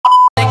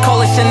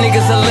Pushing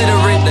niggas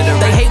illiterate.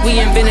 They hate we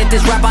invented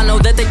this rap. I know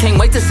that they can't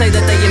wait to say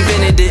that they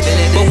invented it.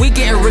 But we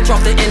getting rich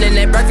off the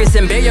internet. Breakfast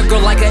and bear your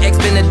girl like an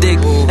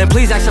ex-Benedict. And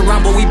please ask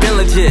around, but we been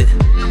legit.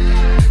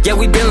 Yeah,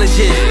 we been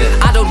legit.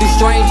 I don't do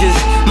strangers.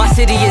 My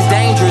city is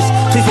dangerous.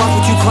 Please watch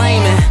what you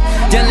claiming.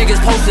 Young niggas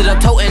posted up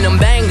toting them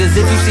bangers.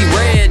 If you see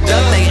red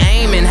duck, they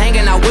aiming.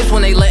 Hanging out with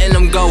when they letting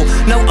them go.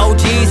 No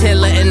OGs here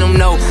letting them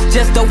know.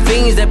 Just dope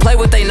fiends that play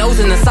with their nose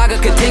and the saga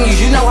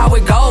continues. You know how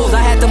it goes. I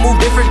had to move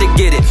different to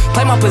get it.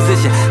 Play my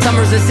position.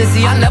 Summers and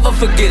Sissy, I never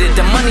forget it.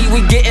 The money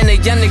we getting, a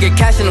young nigga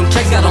cashing them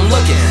checks, got them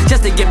looking.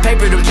 Just to get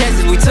paper, them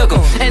chances we took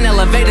them. And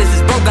elevators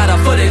is broke, got a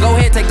footed. Go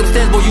ahead, take them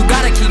stairs, boy, you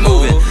gotta keep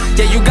moving.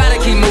 Yeah, you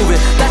gotta keep moving.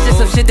 That's just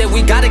some shit that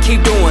we gotta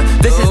keep doing.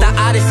 This is the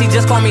Odyssey,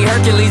 just call me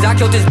Hercules. I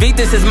killed this beat,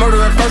 this is murder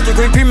in first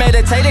degree.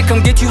 Premeditated, come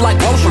get you like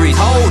groceries.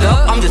 Hold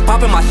up, I'm just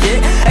popping my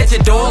shit at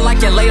your door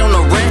like you're late on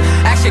the rent.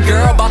 Ask your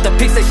girl about the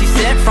pics that she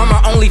sent from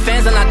her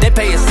OnlyFans, and I did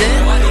pay a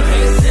cent. I did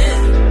pay a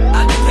cent,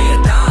 I did pay a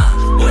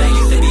dime. Well, that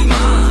used to be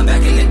mine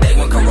back in the day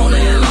when Corona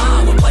and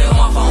Lime would play on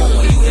my phone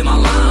when you hit my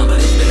line. But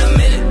it's been a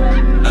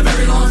minute, a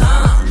very long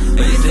time.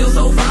 But it's still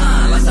so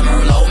fine, like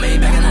summer low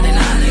made back in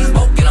 99. Ain't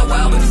spoken a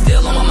while, but it's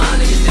still on my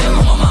mind. It's still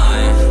on my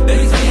mind.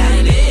 Baby, tell me how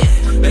it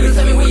is. Baby,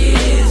 tell me where you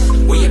is.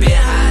 Where you been,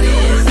 how it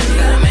is. Since you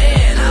got a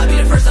man, I'll be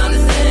the first to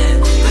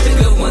understand. Let the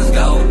good ones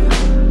go.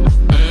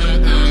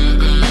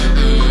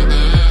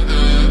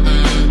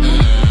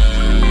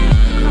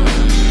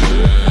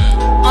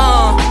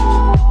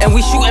 And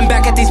we shooting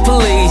back at these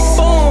police.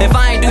 If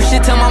I ain't do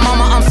shit, tell my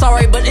mama I'm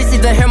sorry, but it's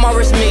either him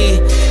or it's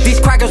me. These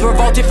crackers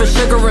revolted for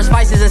sugar and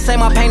spices and say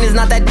my pain is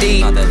not that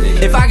deep.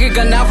 If I get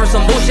gunned out for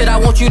some bullshit, I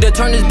want you to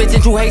turn this bitch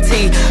into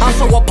Haiti. I'm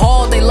so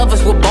appalled, they love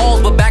us with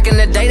balls, but back in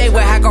the day they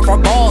would hack off our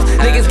balls.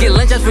 Niggas get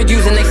lynched just for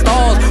using their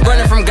stalls.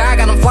 Running from God,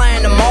 got them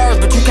flying to Mars,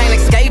 but you can't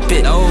escape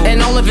it.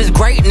 And all of his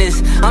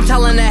greatness, I'm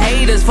telling the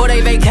haters for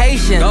their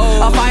vacation.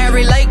 A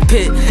fiery lake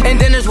pit, and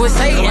dinners with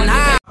Satan.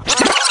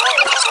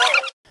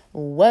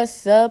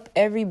 What's up,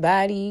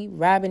 everybody?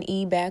 Robin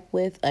E back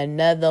with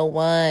another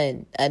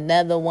one.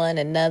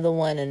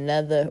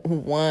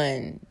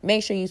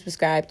 Make sure you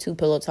subscribe to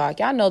Pillow Talk.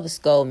 Y'all know the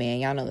score, man.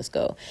 Y'all know the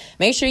score.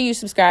 Make sure you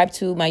subscribe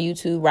to my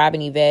YouTube,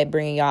 Robin Yvette,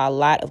 bringing y'all a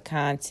lot of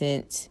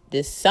content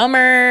this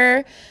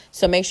summer.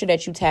 So make sure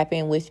that you tap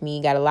in with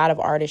me. Got a lot of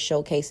artist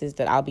showcases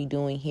that I'll be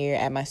doing here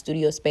at my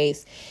studio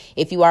space.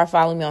 If you are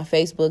following me on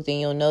Facebook, then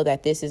you'll know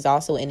that this is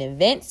also an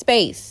event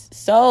space.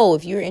 So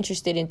if you're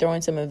interested in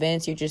throwing some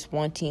events, you're just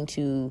wanting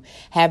to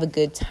have a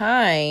good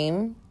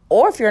time,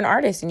 or if you're an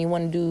artist and you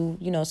want to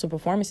do, some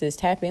performances,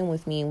 tap in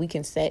with me and we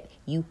can set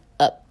you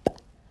up.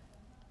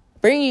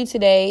 Bringing you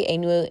today a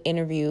new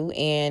interview,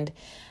 and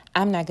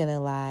I'm not going to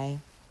lie.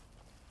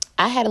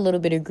 I had a little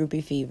bit of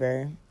groupie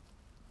fever.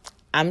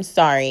 I'm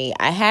sorry.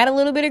 I had a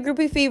little bit of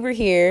groupie fever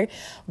here,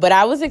 but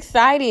I was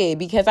excited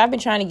because I've been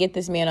trying to get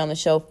this man on the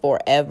show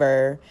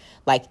forever,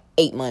 like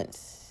 8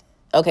 months.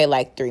 Okay,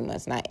 like 3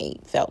 months, not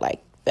 8. Felt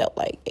like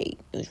 8.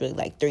 It was really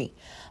like 3.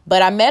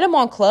 But I met him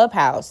on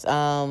Clubhouse.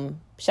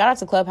 Shout out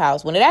to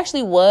Clubhouse. When it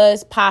actually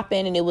was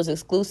popping and it was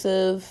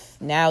exclusive,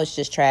 now it's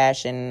just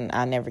trash and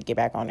I'll never get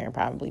back on there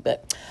probably.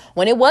 But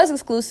when it was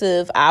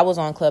exclusive, I was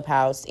on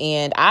Clubhouse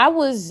and I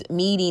was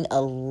meeting a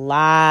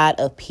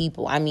lot of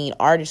people. I mean,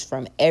 artists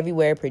from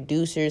everywhere,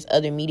 producers,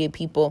 other media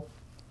people,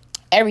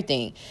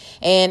 everything.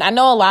 And I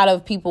know a lot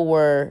of people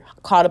were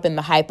caught up in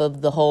the hype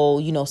of the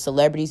whole,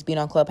 celebrities being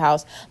on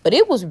Clubhouse, but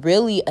it was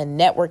really a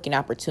networking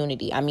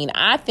opportunity. I mean,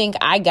 I think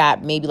I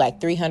got maybe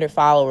like 300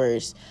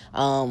 followers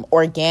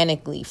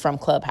organically from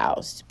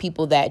Clubhouse,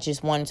 people that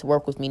just wanted to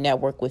work with me,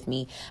 network with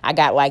me. I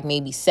got like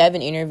maybe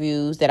 7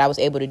 interviews that I was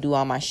able to do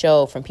on my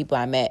show from people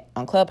I met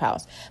on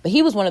Clubhouse. But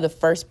he was one of the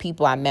first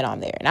people I met on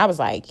there. And I was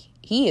like,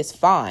 he is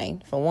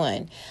fine, for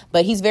one,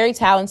 but he's very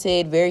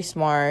talented, very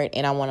smart,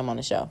 and I want him on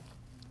the show.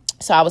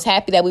 So I was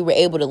happy that we were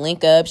able to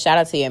link up. Shout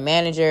out to your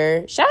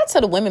manager. Shout out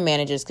to the women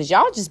managers, because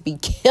y'all just be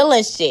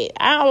killing shit.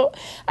 I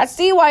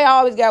see why y'all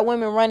always got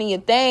women running your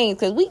things,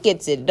 because we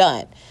get it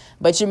done.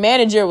 But your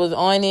manager was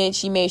on it.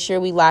 She made sure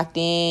we locked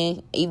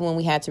in. Even when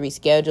we had to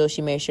reschedule,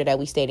 she made sure that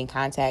we stayed in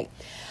contact.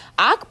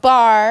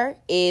 Akbar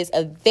is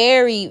a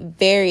very,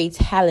 very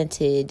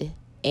talented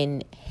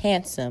and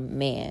handsome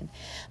man.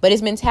 But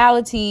his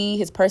mentality,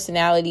 his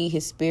personality,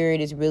 his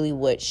spirit is really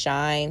what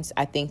shines,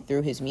 I think,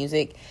 through his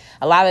music.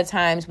 A lot of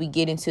times we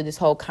get into this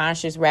whole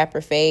conscious rapper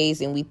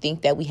phase and we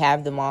think that we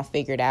have them all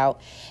figured out.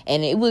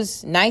 And it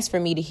was nice for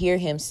me to hear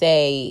him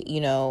say,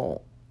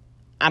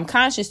 I'm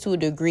conscious to a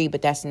degree,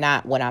 but that's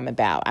not what I'm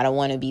about. I don't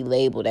want to be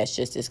labeled as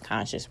just this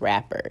conscious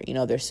rapper.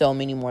 There's so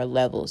many more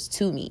levels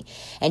to me.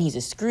 And he's a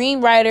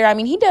screenwriter. I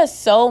mean, he does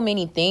so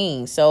many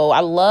things. So I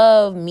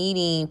love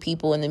meeting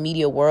people in the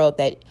media world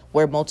that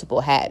wear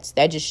multiple hats.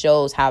 That just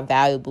shows how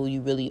valuable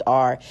you really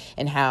are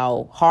and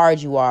how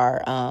hard you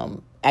are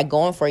at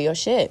going for your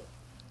shit.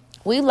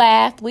 We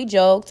laughed, we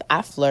joked,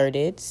 I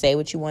flirted. Say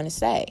what you want to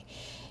say.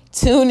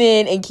 Tune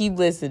in and keep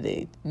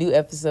listening. New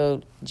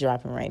episode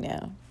dropping right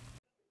now.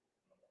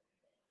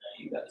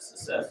 You got a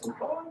successful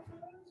podcast.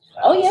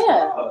 Oh,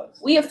 yeah.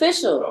 We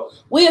official.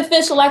 We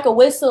official like a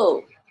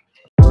whistle.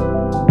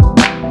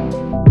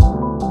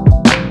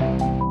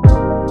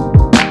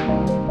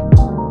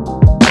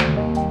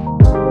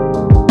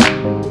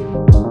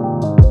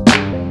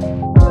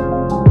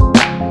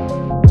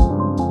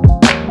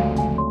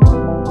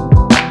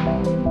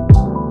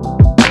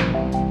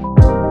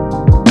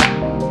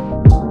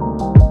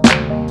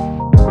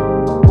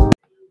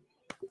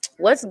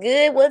 What's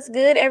good? What's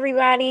good,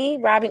 everybody?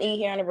 Robin E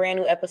here on a brand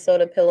new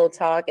episode of Pillow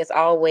Talk. As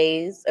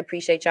always,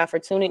 appreciate y'all for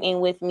tuning in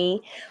with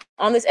me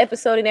on this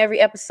episode and every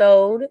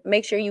episode.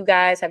 Make sure you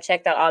guys have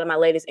checked out all of my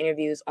latest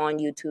interviews on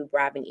YouTube,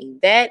 Robin E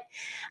Vet.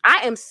 I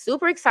am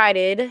super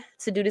excited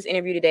to do this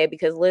interview today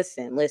because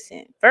listen.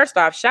 First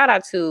off, shout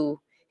out to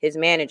his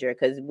manager,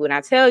 because when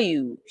I tell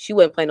you she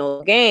wasn't playing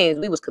no games,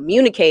 we was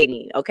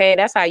communicating. Okay,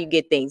 that's how you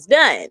get things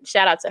done.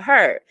 Shout out to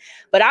her.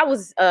 But I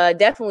was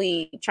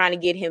definitely trying to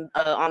get him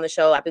on the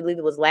show. I believe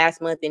it was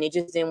last month, and it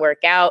just didn't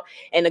work out.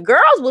 And the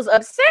girls was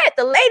upset.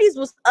 The ladies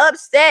was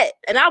upset,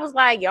 and I was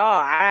like,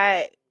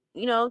 y'all,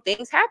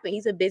 things happen.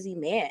 He's a busy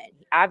man.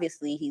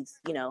 Obviously, he's,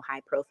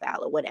 high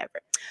profile or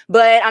whatever.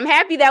 But I'm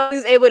happy that we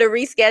was able to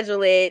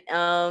reschedule it.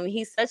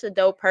 He's such a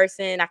dope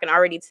person. I can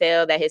already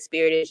tell that his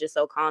spirit is just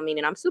so calming.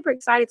 And I'm super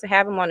excited to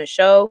have him on the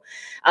show.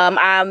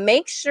 I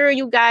make sure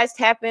you guys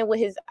tap in with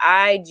his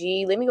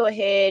IG. Let me go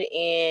ahead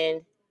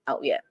and,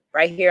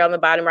 right here on the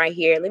bottom right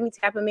here. Let me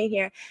tap him in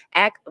here.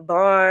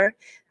 Akbar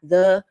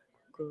the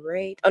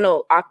Great. Oh,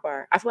 no,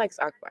 Akbar. I feel like it's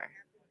Akbar.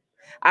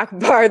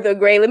 Akbar the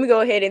Great. Let me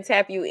go ahead and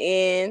tap you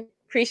in.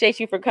 Appreciate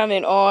you for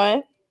coming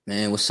on.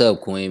 Man, what's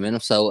up, Queen? Man, I'm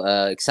so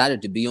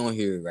excited to be on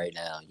here right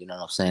now. You know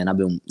what I'm saying? I've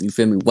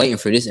been, waiting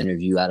for this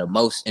interview out of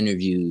most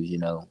interviews,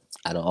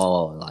 out of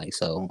all.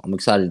 So I'm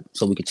excited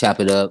so we can chop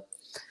it up,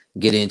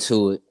 get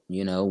into it.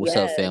 What's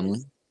up, family?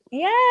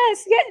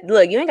 Yes.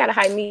 Look, you ain't gotta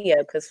hype me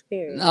up because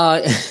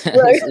no,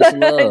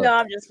 no,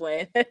 I'm just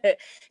playing.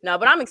 No,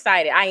 but I'm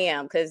excited. I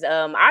am because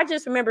I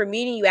just remember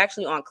meeting you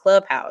actually on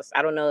Clubhouse.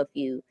 I don't know if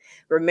you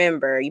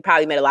remember. You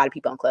probably met a lot of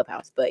people on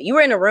Clubhouse, but you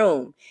were in a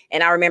room,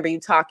 and I remember you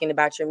talking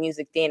about your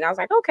music then. I was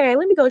like, okay,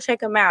 let me go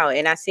check him out.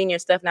 And I seen your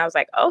stuff, and I was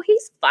like, oh,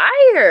 he's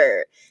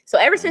fire. So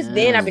ever since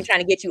then, I've been trying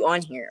to get you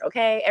on here.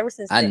 Okay, ever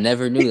since I then.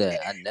 never knew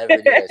that. I never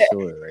knew that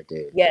story right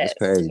there. Yes,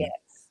 that's crazy. Yes.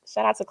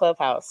 Shout out to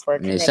Clubhouse for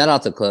shout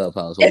out to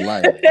Clubhouse.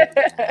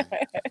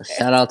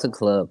 Shout out to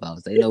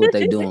Clubhouse. They know what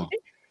they're doing.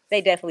 They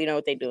definitely know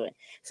what they're doing.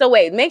 So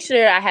wait, make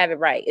sure I have it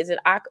right. Is it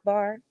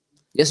Akbar?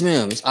 Yes,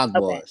 ma'am. It's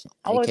Akbar. Okay.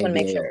 I always want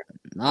to make sure.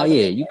 Oh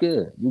yeah, you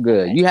good. You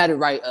good. Okay. You had it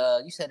right.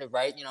 You said it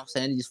right. You know what I'm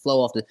saying? It just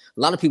flow off a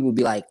lot of people would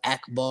be like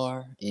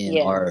Akbar or you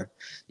know what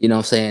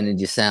I'm saying, it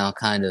just sound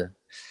kind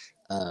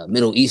of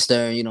Middle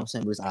Eastern, you know what I'm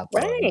saying? But it's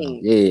Akbar. Right.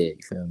 Yeah, you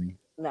feel me?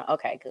 No,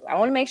 okay, because I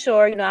want to make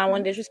sure, I don't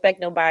want to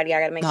disrespect nobody. I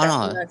got to make sure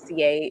I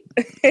enunciate.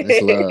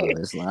 It's love.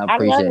 It's love. I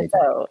appreciate it.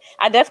 So.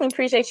 I definitely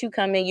appreciate you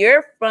coming.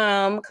 You're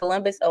from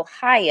Columbus,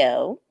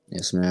 Ohio.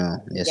 Yes, ma'am.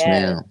 Yes,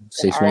 ma'am.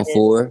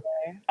 614.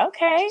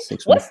 Okay. 614.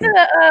 What's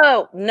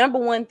the number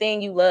one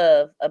thing you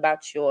love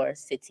about your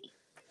city?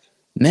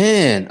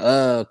 Man,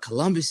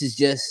 Columbus is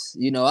just,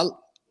 the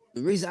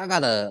reason I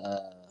got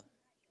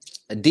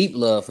a deep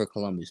love for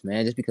Columbus,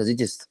 man, just because it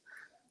just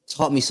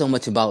taught me so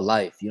much about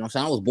life. You know what I'm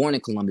saying? I was born in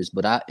Columbus,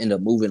 but I ended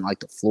up moving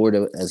to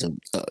Florida as a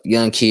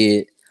young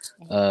kid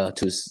to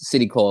a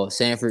city called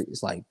Sanford.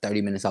 It's like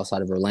 30 minutes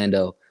outside of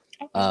Orlando.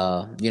 You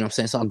know what I'm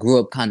saying? So I grew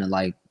up kind of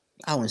out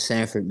in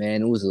Sanford,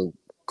 man. It was a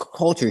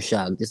culture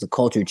shock, just a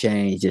culture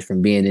change just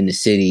from being in the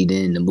city,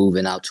 then to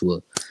moving out to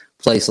a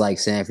place like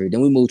Sanford. Then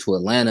we moved to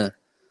Atlanta.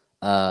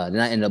 Then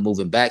I ended up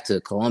moving back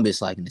to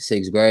Columbus in the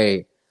 6th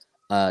grade.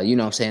 You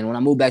know what I'm saying? When I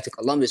moved back to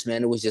Columbus,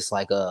 man, it was just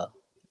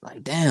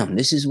damn,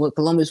 this is what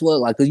Columbus was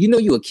like. Because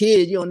you a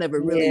kid, you don't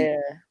never really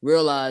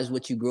realize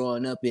what you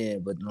growing up in.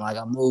 But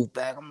I moved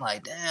back, I'm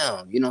like,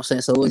 damn, you know what I'm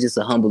saying? So it was just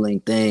a humbling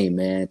thing,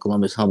 man.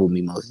 Columbus humbled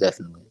me most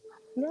definitely.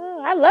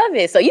 No, I love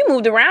it. So you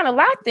moved around a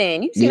lot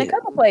then. You've seen a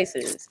couple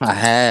places. I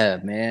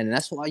have, man. And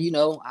that's why,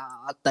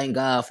 I thank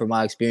God for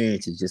my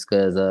experiences just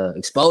because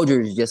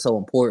exposure is just so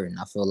important.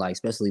 I feel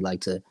especially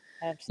to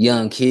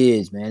young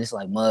kids, man. It's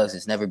like Muggs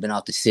has never been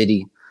out the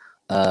city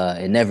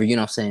and never,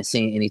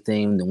 seen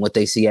anything than what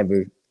they see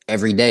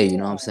every day, you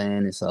know what I'm saying?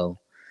 And so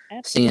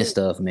seeing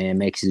stuff, man,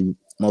 makes you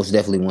most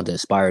definitely want to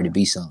aspire to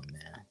be something,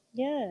 man.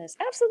 Yes,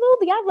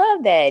 absolutely. I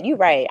love that. You're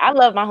right. I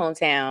love my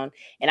hometown.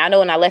 And I know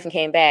when I left and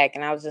came back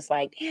and I was just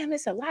like, damn,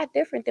 it's a lot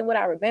different than what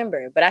I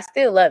remember. But I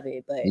still love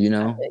it. But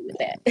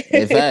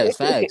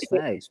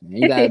facts, man.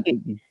 You got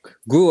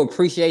grew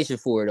appreciation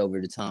for it over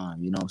the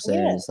time, you know what I'm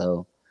saying? Yeah.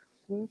 So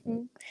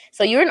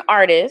So you're an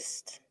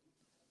artist.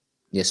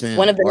 Yes, ma'am.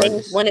 One of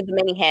the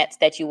many hats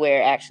that you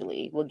wear,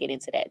 actually. We'll get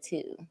into that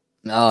too.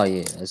 Oh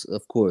yeah,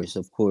 of course.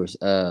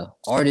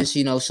 Artist,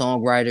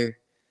 songwriter.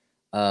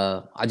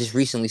 I just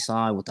recently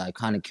signed with the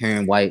iconic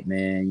Karen White,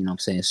 man. You know what I'm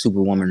saying?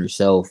 Superwoman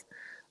herself.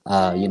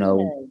 And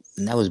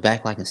that was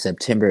back in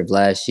September of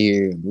last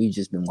year. And we've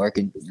just been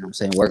working, you know what I'm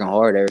saying, working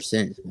hard ever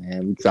since,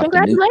 man. We dropped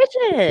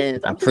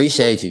Congratulations. I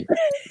appreciate you.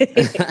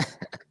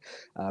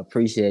 I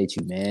appreciate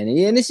you, man.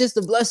 And it's just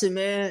a blessing,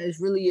 man. It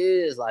really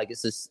is.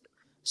 It's a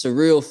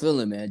surreal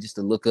feeling, man, just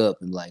to look up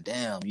and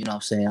damn, you know what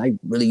I'm saying? I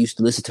really used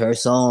to listen to her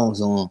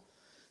songs on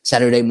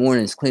Saturday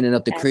mornings, cleaning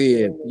up the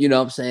crib, you know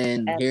what I'm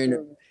saying?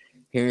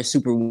 Hearing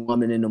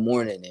Superwoman in the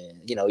morning,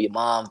 and your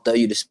mom throw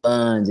you the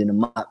sponge and the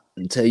mop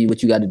and tell you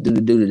what you got to do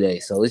today.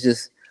 So it's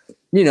just,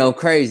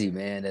 crazy,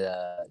 man.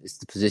 That it's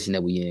the position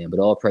that we in, but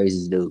all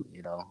praises due,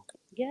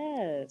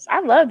 Yes,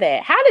 I love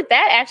that. How did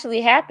that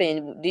actually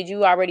happen? Did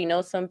you already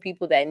know some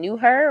people that knew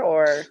her,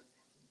 or?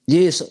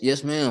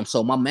 Yes, ma'am.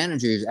 So my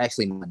manager is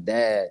actually my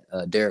dad,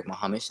 Derek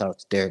Muhammad. Shout out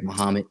to Derek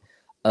Muhammad.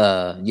 You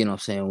know what I'm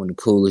saying, one of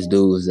the coolest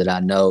dudes that I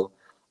know.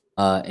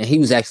 And he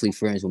was actually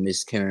friends with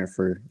Miss Karen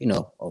for,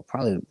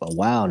 probably a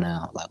while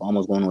now, like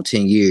almost going on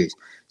 10 years.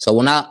 So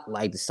when I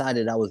like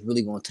decided I was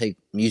really gonna take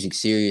music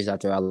serious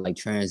after I like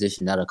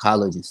transitioned out of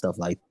college and stuff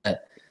like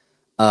that,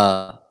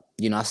 uh,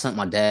 I sent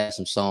my dad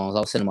some songs.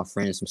 I was sending my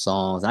friends some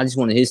songs. I just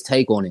wanted his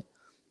take on it.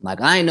 Like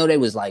I didn't know they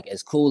was like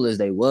as cool as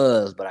they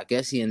was, but I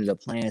guess he ended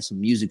up playing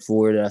some music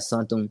for her that I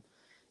sent them,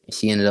 and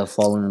she ended up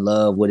falling in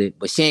love with it.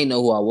 But she ain't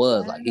know who I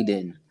was. Like he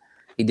didn't.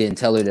 He didn't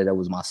tell her that it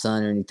was my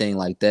son or anything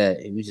like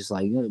that. It was just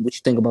like, what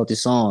you think about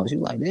this song? She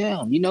was like,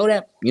 damn, you know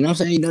that? You know what I'm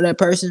saying? You know that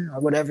person or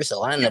whatever.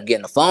 So I ended up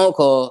getting a phone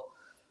call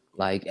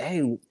like, hey,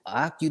 you know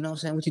what I'm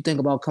saying? What you think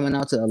about coming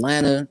out to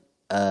Atlanta,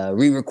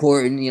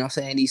 re-recording, you know what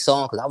I'm saying, these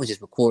songs? Because I was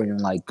just recording in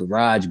like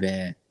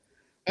GarageBand,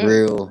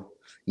 real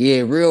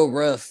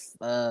rough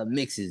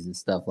mixes and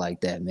stuff like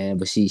that, man.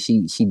 But she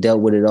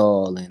dealt with it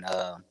all and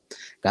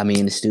got me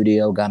in the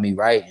studio, got me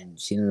writing.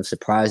 She ended up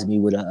surprising me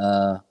with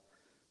a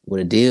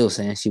deal,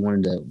 saying she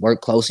wanted to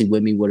work closely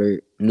with me with her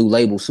new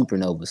label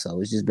Supernova.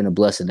 So it's just been a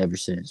blessing ever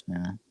since,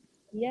 man.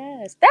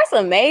 Yes, that's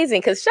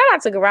amazing. Because shout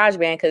out to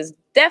GarageBand, because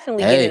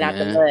definitely getting out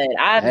the mud.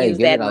 I've used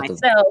that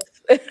myself.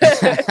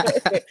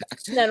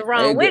 Nothing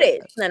wrong with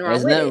it.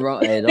 There's nothing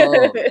wrong at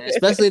all, man.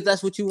 Especially if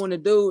that's what you want to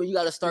do. You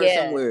got to start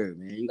somewhere,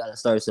 man. You got to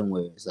start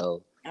somewhere.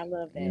 So I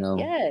love that.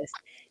 Yes.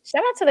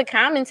 Shout out to the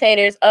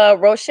commentators.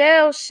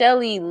 Rochelle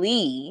Shelley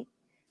Lee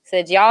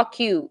said, y'all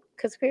cute.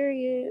 Cause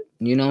period.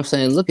 You know what I'm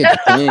saying? Look at the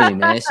queen,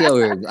 man. She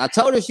over here. I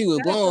told her she was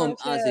glowing,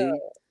 Auntie.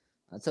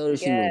 I told her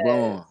she was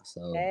glowing.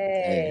 So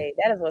hey,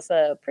 that is what's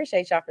up.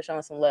 Appreciate y'all for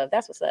showing some love.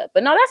 That's what's up.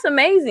 But no, that's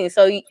amazing.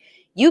 So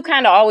you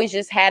kind of always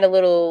just had a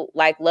little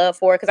like love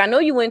for it. Because I know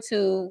you went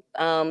to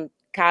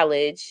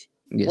college.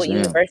 Yes, what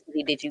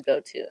university did you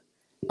go to?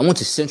 I went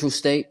to Central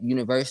State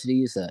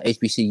University. It's a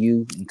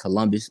HBCU in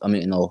Columbus.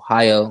 In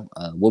Ohio,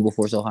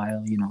 Wilberforce,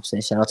 Ohio. You know what I'm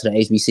saying? Shout out to the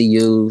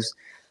HBCUs.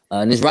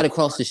 And it's right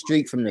across the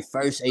street from the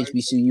first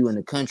HBCU in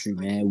the country,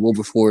 man,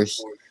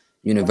 Wilberforce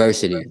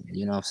University.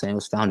 You know what I'm saying? It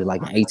was founded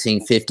like in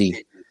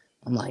 1850.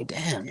 I'm like,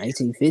 damn,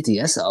 1850,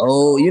 that's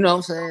old. You know what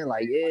I'm saying?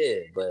 Like, yeah,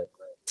 but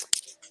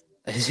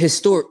it's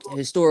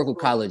historical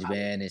college,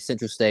 man. And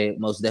Central State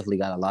most definitely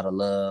got a lot of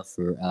love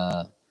for,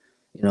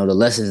 the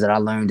lessons that I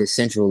learned at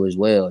Central as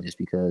well, just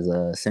because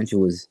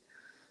Central is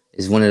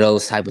one of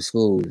those type of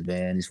schools,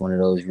 man. It's one of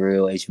those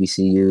real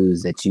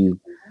HBCUs that you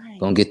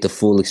gonna get the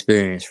full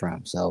experience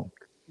from, so.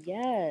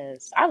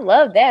 Yes, I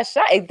love that.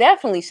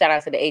 Definitely shout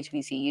out to the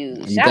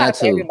HBCUs. Shout out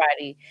to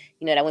everybody,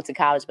 that went to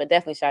college, but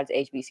definitely shout out to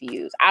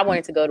HBCUs. I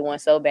wanted to go to one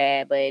so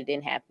bad, but it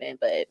didn't happen.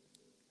 But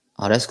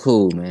that's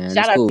cool, man.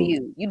 Shout out to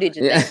you. You did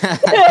your thing.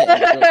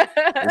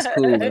 It's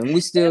cool, man.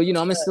 We still,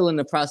 I'm still in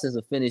the process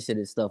of finishing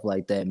and stuff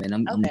like that,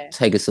 man. I'm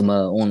taking some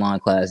online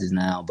classes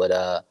now, but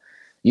I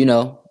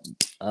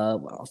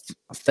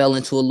fell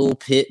into a little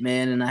pit,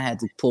 man, and I had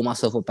to pull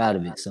myself up out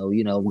of it. So,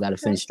 we got to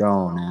finish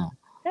strong now.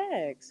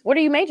 What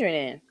are you majoring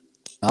in?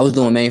 I was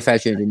doing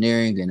manufacturing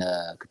engineering and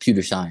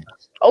computer science.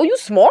 Oh, you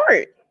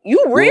smart.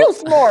 You real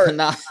smart.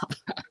 Nah.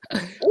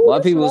 Why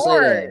people say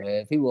that,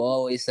 man? People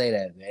always say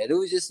that, man. It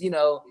was just,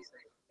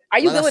 Are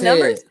you good with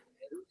numbers?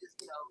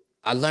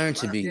 I learned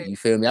to be, you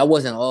feel me? I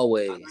wasn't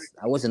always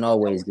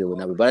good with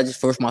numbers, but I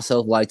just forced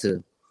myself like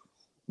to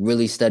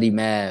really study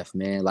math,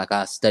 man. Like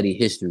I study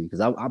history because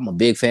I'm a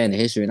big fan of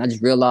history, and I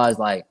just realized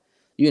like,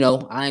 I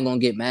ain't gonna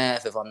get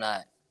math if I'm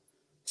not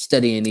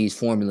studying these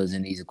formulas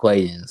and these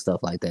equations and stuff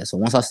like that. So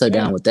once I sat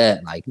down with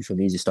that, like, you feel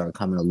me, it just started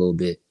coming a little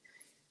bit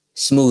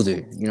smoother.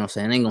 You know what I'm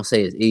saying? I ain't gonna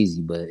say it's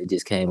easy, but it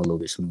just came a little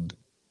bit smoother.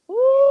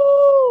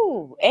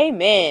 Ooh,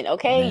 amen.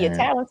 Okay, you're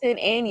talented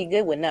and you're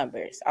good with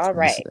numbers. All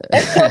right.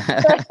 That's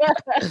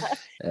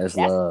a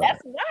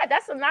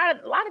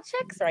lot of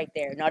checks right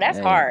there. No, that's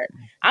hard.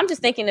 I'm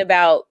just thinking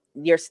about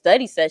your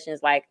study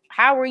sessions. Like,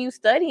 how were you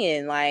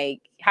studying?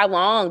 Like, how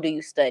long do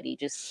you study?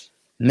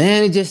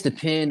 Man, it just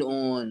depends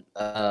on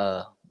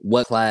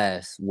what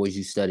class was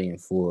you studying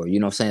for. You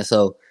know what I'm saying?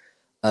 So,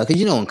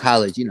 because, in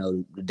college,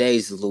 the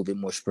days is a little bit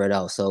more spread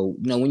out. So,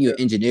 when you're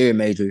an engineering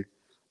major,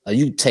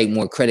 you take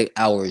more credit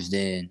hours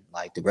than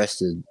like the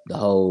rest of the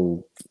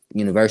whole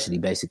university,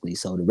 basically.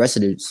 So the rest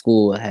of the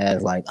school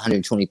has like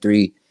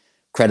 123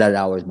 credit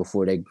hours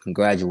before they can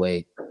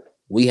graduate.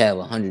 We have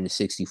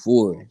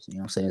 164. You know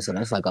what I'm saying? So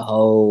that's like a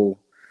whole,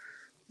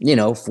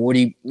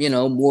 40,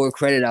 more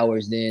credit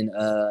hours than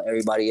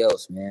everybody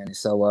else, man. And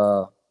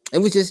so it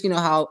was just,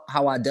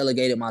 how I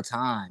delegated my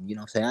time. You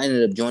know what I'm saying? I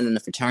ended up joining the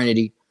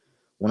fraternity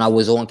when I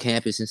was on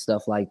campus and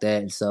stuff like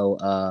that. And so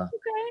I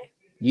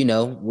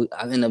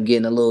ended up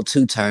getting a little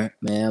too turned,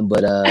 man,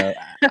 but I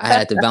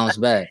had to bounce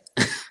back.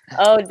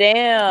 Oh,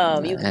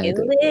 damn. You get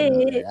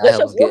lit.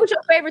 What was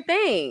your favorite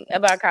thing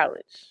about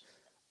college?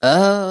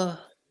 Man,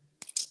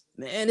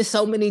 there's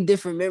so many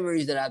different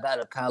memories that I got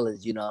of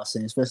college, you know what I'm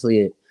saying,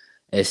 especially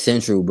at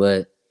Central,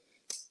 but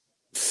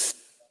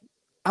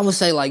I would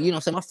say like, you know what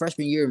I'm saying, my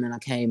freshman year, man, I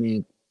came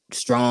in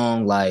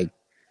strong, like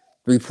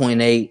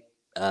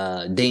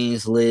 3.8,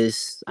 Dean's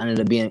List. I ended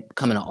up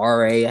becoming an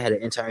RA. I had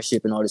an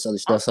internship and all this other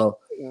stuff. So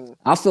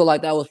I feel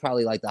like that was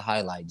probably like the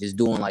highlight, just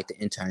doing like the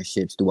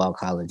internships throughout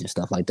college and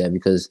stuff like that,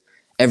 because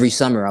every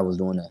summer I was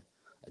doing a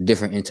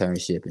different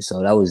internship. And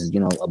so that was, you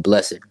know, a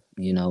blessing.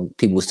 You know,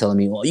 people was telling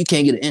me, "Oh, you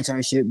can't get an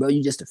internship, bro.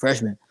 You just a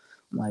freshman."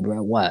 I'm like,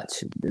 bro,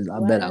 watch. I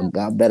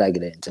bet I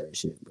get an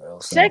internship, bro.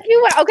 So, Check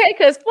you out. Okay,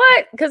 because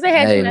what? Because they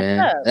had you messed man,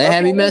 up. they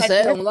had me messed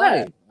up up. on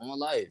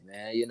life,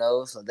 man. You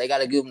know, so they got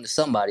to give them to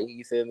somebody.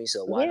 You feel me?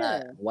 So why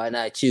not? Why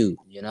not you?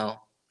 You know.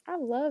 I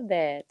love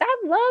that. I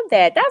love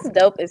that. That's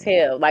dope as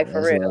hell. Like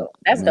for real. Love.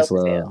 That's dope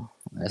love. as hell.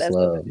 That's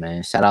love,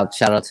 man. Shout out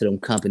to them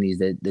companies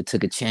that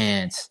took a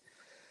chance.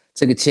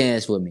 Took a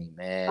chance with me,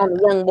 man. On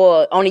a young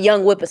boy, on a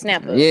young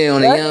whippersnapper. Yeah,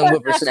 on a young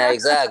whippersnapper.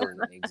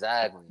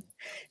 Exactly.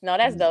 No,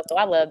 that's dope. So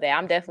I love that.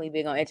 I'm definitely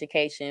big on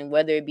education,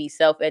 whether it be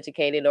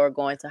self-educated or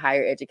going to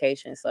higher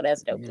education. So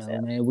that's dope. You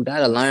know, man, we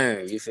gotta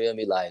learn. You feel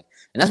me? Like,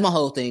 and that's my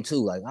whole thing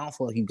too. Like, I don't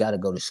feel like you gotta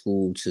go to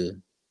school to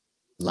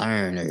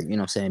learn or, you know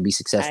what I'm saying, be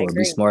successful or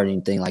be smart or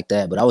anything like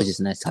that. But I was just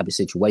in that type of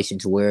situation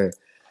to where,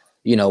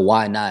 you know,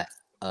 why not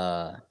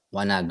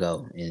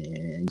go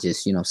and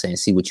just, you know what I'm saying,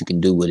 see what you can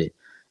do with it.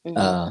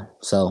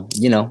 So,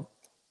 you know,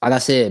 like I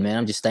said, man,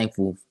 I'm just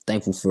thankful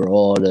for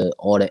all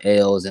the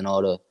L's and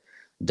all the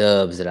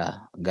dubs that I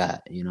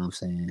got, you know what I'm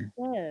saying?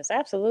 Yes,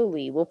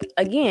 absolutely. Well,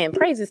 again,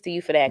 praises to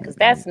you for that, because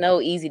that's no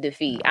easy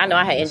defeat. I know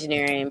I had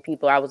engineering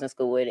people I was in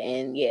school with,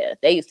 and yeah,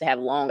 they used to have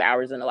long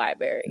hours in the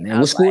library. Man,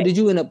 what school did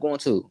you end up going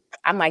to?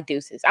 I'm Mike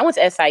Deuces. I went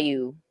to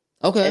SIU.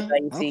 Okay.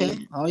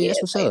 Oh, yeah,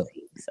 that's what's up.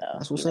 So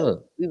that's what's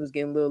up. We was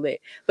getting a little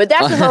lit, but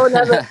that's a whole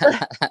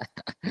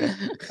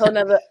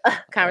nother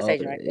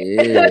conversation right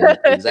there. Yeah,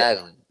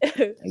 exactly.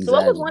 So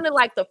what was one of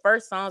like the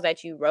first songs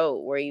that you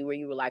wrote where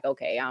you were like,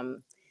 okay,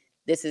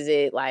 this is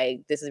it,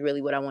 like this is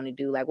really what I want to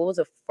do? Like, what was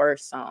the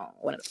first song?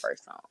 One of the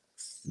first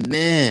songs?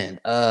 Man,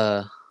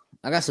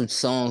 I got some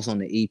songs on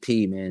the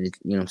EP, man. You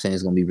know what I'm saying?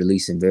 It's gonna be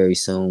releasing very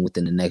soon,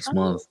 within the next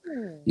month.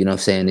 You know what I'm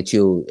saying? That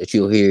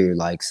you'll hear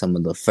like some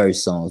of the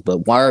first songs.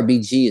 But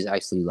YRBG is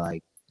actually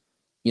like,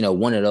 you know,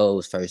 one of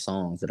those first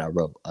songs that I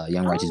wrote.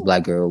 Young Righteous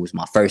Black Girl was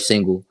my first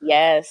single.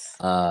 Yes.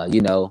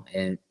 You know,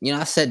 and you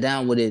know, I sat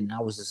down with it and I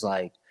was just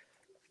like,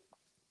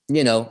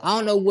 you know, I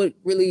don't know what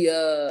really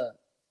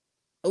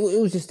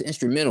it was just the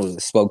instrumentals that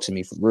spoke to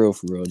me for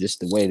real, just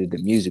the way that the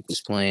music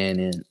was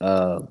playing. And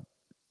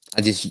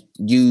I just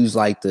used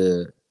like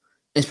the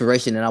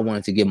inspiration that I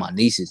wanted to give my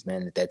nieces,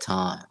 man, at that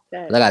time.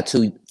 I got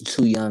two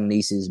young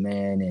nieces,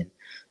 man, and you know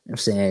what I'm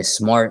saying,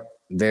 smart,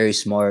 very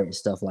smart and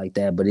stuff like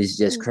that. But it's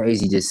just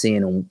crazy just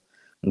seeing them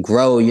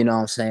grow, you know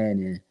what I'm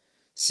saying, and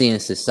seeing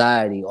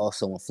society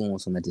also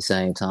influence them at the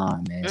same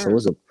time, man. So it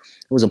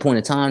was a point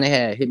in time they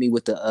had hit me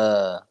with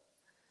the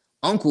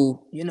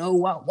uncle, you know,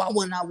 why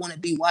wouldn't I want to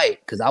be white?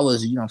 Because I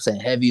was, you know what I'm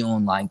saying, heavy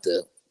on like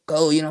the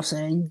go, you know what I'm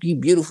saying, you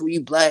beautiful,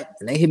 you black.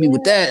 And they hit me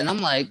with that. And I'm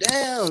like,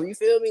 damn, you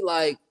feel me?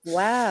 Like,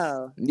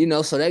 wow. You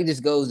know, so that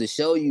just goes to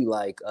show you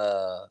like,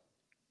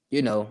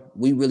 you know,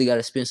 we really got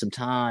to spend some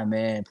time,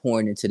 man,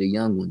 pouring into the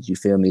young ones. You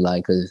feel me?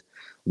 Like, because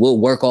we'll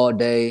work all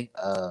day.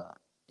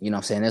 You know what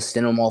I'm saying? They'll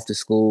send them off to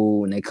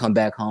school and they come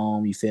back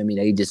home. You feel me?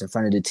 They just in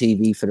front of the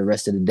TV for the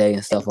rest of the day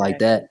and stuff like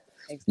that.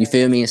 You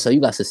feel me? And so you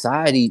got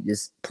society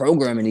just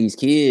programming these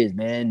kids,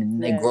 man,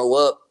 and they grow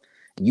up.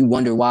 And you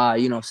wonder why,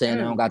 you know what I'm saying,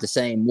 they don't got the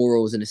same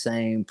morals and the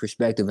same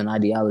perspective and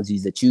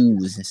ideologies that you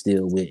was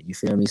instilled with. You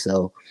feel me?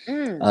 So, you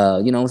know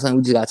what I'm saying?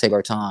 We just got to take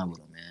our time with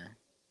them, man.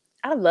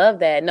 I love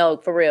that. No,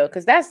 for real.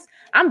 Because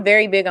I'm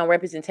very big on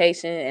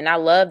representation. And I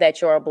love that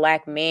you're a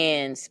Black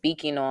man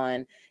speaking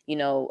on, you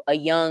know, a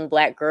young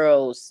Black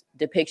girl's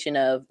depiction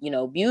of, you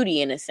know,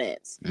 beauty in a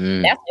sense.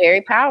 That's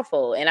very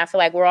powerful. And I feel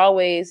like we're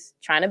always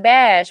trying to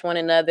bash one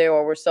another,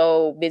 or we're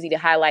so busy to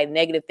highlight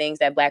negative things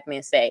that Black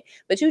men say.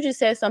 But you just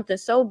said something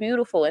so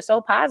beautiful and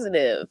so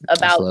positive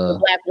about the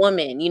Black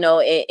woman, you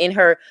know, in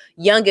her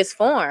youngest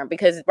form,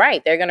 because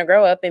they're going to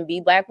grow up and be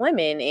Black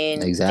women,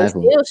 and they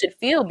still should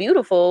feel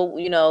beautiful,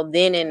 you know,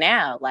 then and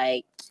now.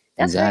 Like,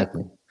 that's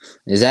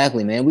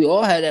exactly, man. We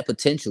all had that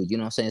potential, you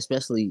know what I'm saying,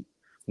 especially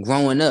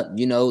growing up,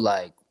 you know,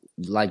 like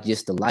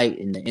just the light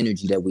and the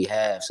energy that we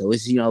have. So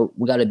it's, you know,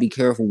 we got to be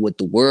careful with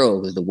the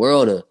world, because the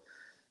world will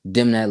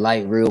dim that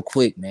light real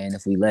quick, man,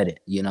 if we let it,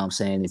 you know what I'm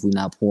saying, if we're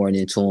not pouring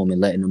into them and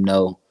letting them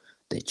know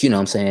that, you know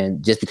what I'm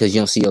saying, just because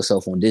you don't see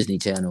yourself on Disney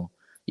Channel,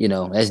 you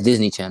know, that's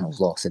Disney Channel's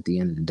loss at the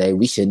end of the day.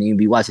 We shouldn't even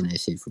be watching that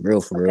shit for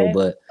real,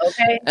 but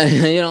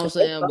you know what I'm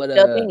saying, but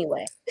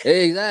anyway.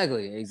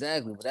 Exactly,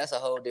 but that's a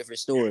whole different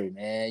story,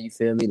 man. You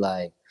feel me?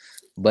 Like,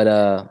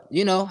 but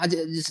you know, I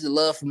just the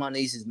love for my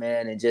nieces,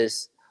 man, and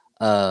just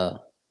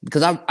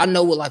because I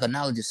know what like a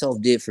knowledge of self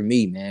did for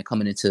me, man,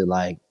 coming into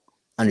like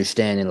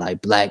understanding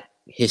like Black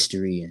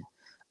history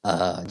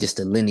and just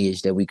the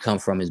lineage that we come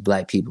from as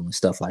Black people and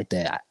stuff like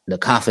that. The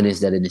confidence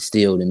that it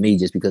instilled in me,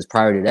 just because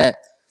prior to that,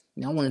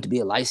 I wanted to be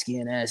a light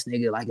skinned ass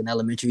nigga like in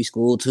elementary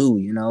school too.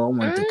 You know, I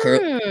wanted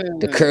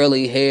the Mm.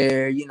 curly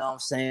hair. You know what I'm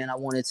saying? I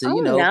wanted to, Oh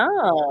you know,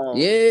 no.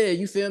 yeah,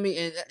 you feel me?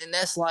 And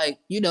that's like,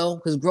 you know,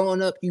 because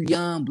growing up, you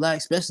young black,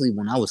 especially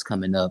when I was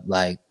coming up,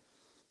 like,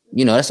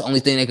 you know, that's the only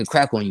thing they could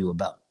crack on you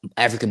about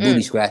African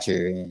booty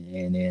scratcher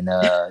and you know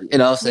what I'm You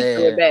threw it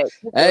saying? back.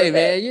 You threw Hey it back.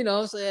 man, you know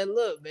what I'm saying?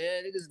 Look,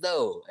 man, niggas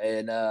dope.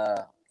 And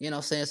you know what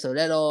I'm saying? So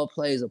that all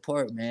plays a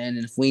part, man.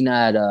 And if we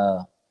not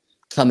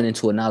coming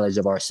into a knowledge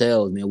of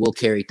ourselves, man, we'll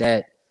carry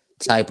that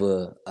type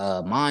of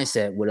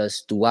mindset with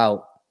us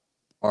throughout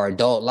our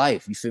adult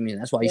life. You feel me?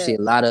 And that's why you see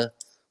a lot of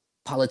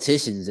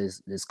politicians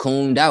is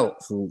cooned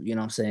out for, you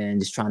know what I'm saying,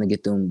 just trying to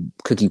get them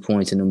cookie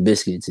points and them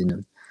biscuits and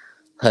them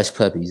hush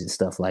puppies and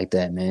stuff like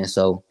that, man.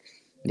 So,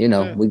 you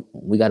know,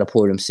 we gotta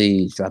pour them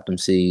seeds, drop them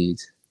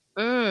seeds.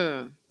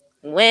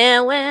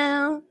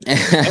 Well.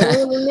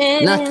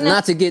 Amen.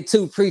 not to get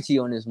too preachy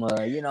on this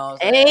mud, you know.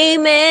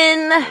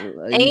 Amen.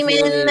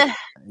 Amen.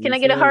 Can I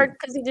get a heart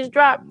because he just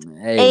dropped?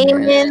 Hey,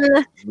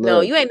 amen.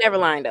 No, you ain't never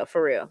lying though,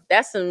 for real.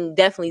 That's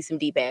definitely some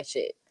deep ass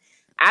shit.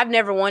 I've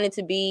never wanted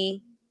to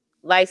be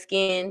light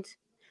skinned,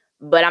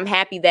 but I'm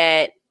happy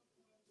that.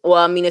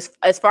 Well, I mean,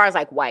 as far as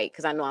like white,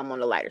 because I know I'm on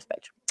the lighter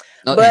spectrum.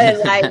 But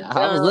like,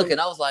 I was looking,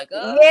 I was like,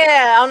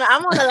 yeah,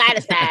 I'm on the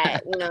lighter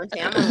side. You know what I'm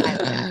saying? I'm on the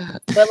lighter side.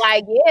 But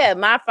like, yeah,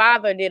 my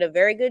father did a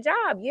very good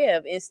job,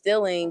 of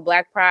instilling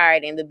Black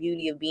pride and the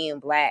beauty of being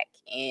Black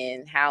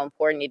and how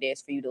important it is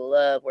for you to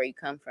love where you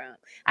come from.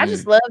 I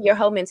just love your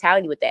whole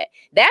mentality with that.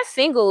 That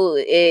single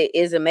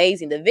is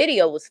amazing. The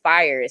video was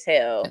fire as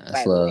hell.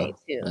 That's love.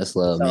 That's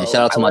love, so, man.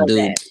 Shout out to my dude.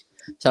 That.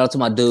 Shout out to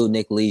my dude,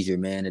 Nick Leisure,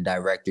 man, the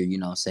director. You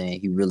know what I'm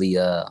saying? He really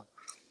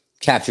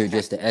captured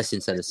just the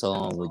essence of the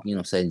song with, you know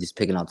what I'm saying, just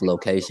picking out the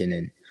location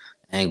and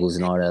angles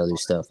and all that other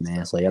stuff,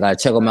 man. So y'all gotta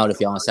check him out if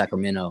y'all in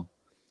Sacramento.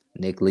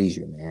 Nick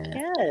Leisure, man.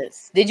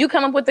 Yes. Did you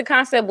come up with the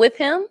concept with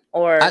him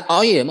or?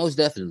 Oh yeah, most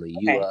definitely.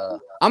 Okay.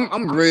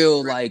 I'm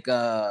real like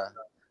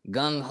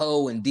gung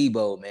ho and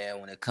Debo,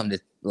 man, when it comes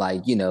to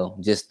like, you know,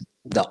 just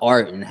the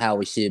art and how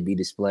it should be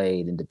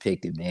displayed and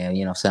depicted, man.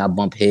 You know what I'm saying? I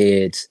bump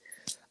heads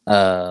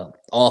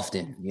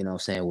often, you know what I'm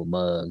saying, with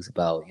Muggs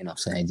about, you know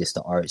what I'm saying, just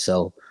the art.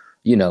 So,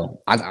 you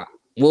know, I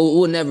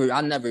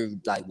never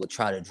like would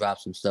try to drop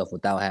some stuff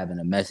without having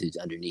a message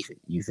underneath it.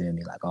 You feel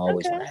me? Like I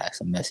always want to have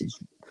some message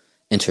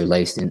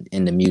interlaced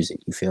in the music.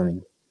 You feel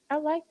me? I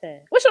like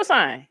that. What's your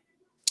sign?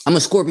 I'm a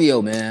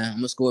Scorpio, man.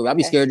 I'm a Scorpio. I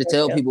be scared to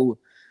tell people.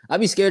 I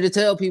be scared to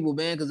tell people,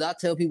 man, because I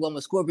tell people I'm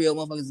a Scorpio,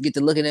 motherfuckers get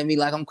to looking at me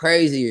like I'm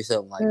crazy or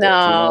something like that. You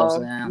know what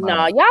I'm saying?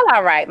 No, y'all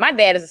all right. My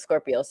dad is a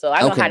Scorpio, so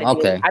I know how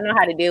to deal. I know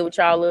how to deal with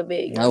y'all a little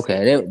bit. You know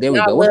there we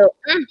go.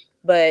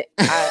 But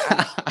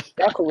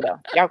y'all cool though.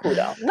 Y'all cool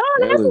though. No,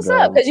 that's what's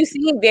up. Because you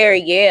seem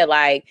very,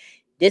 like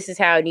this is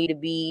how it need to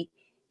be.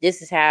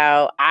 This is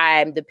how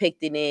I'm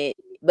depicting it.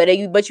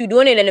 But you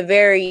doing it in a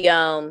very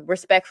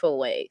respectful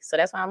way. So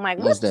that's why I'm like,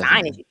 what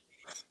sign is you?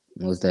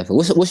 Most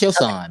definitely. What's your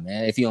sign,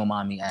 man? If you don't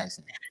mind me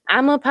asking.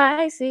 I'm a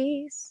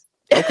Pisces.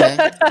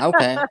 Okay.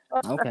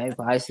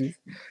 Pisces.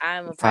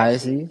 I'm a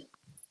Pisces.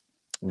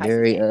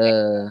 Very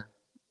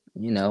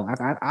you know,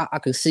 I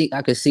could see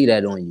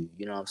that on you.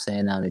 You know what I'm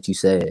saying? Now that you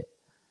said it.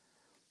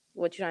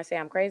 What you trying to say?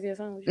 I'm crazy or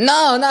something?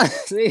 No.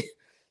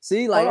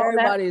 See, like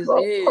everybody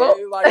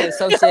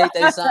associate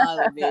their sign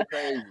with being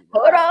crazy.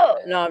 Hold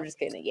on. No, I'm just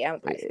kidding. Yeah, I'm a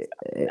Pisces.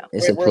 No,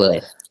 it's a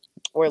plus.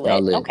 We're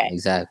lit. Okay.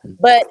 Exactly.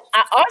 But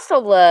I also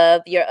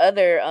love your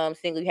other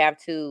single you have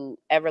too,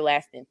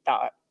 Everlasting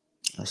Thought.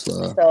 That's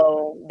love.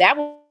 So that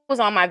was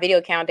on my video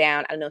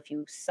countdown. I don't know if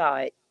you saw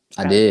it.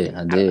 I did.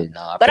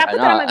 No, but I put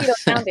that on my video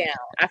countdown.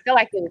 I feel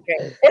like it was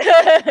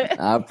great.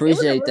 I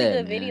appreciate it was a really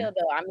good video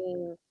though. I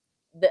mean,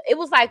 it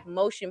was like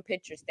motion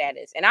picture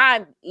status. And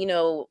I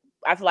feel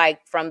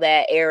like from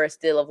that era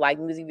still of like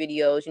music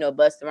videos,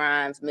 Busta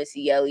Rhymes,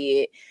 Missy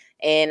Elliott.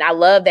 And I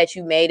love that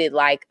you made it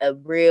like a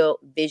real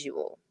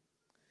visual.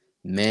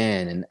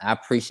 Man, and I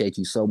appreciate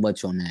you so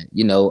much on that.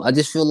 I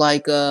just feel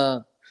like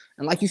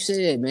and like you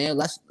said, man,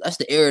 that's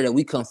the era that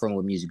we come from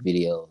with music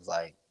videos.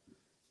 Like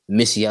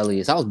Missy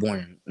Elliott. I was born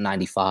in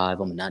 95.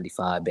 I'm a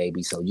 95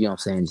 baby. So you know what I'm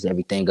saying? Just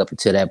everything up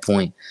until that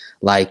point.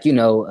 Like,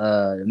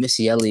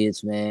 Missy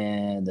Elliott's,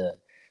 man,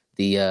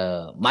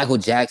 the Michael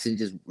Jackson,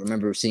 just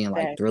remember seeing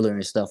like Thriller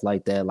and stuff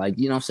like that. Like,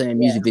 you know what I'm saying?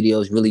 Music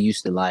videos really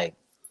used to like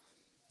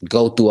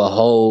go through a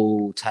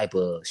whole type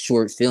of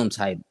short film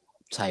type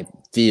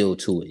feel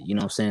to it. You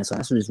know what I'm saying? So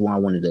that's just what I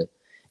wanted to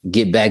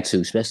get back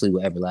to, especially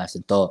with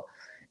Everlasting Thought.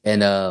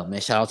 And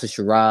man, shout out to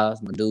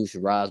Shiraz, my dude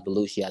Shiraz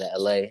Belushi out of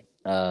LA.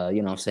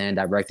 You know what I'm saying?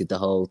 Directed the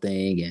whole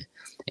thing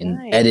and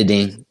nice.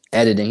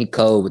 editing. He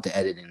code with the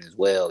editing as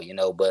well,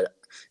 but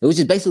it was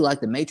just basically like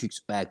the Matrix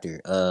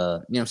factor. You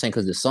know what I'm saying?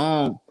 Because the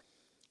song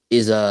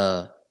is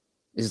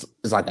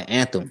like an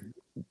anthem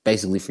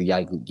basically for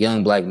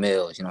young black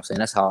males. You know what I'm saying?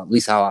 That's at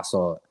least how I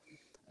saw it.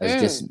 As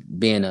just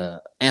being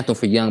a anthem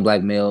for young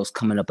black males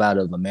coming up out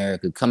of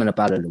America, coming up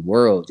out of the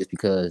world, just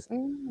because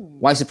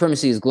white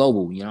supremacy is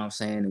global, you know what I'm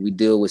saying? And we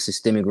deal with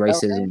systemic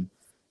racism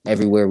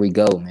everywhere we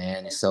go,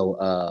 man. And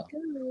so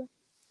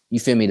you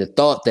feel me, the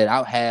thought that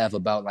I have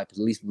about like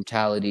police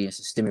brutality and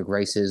systemic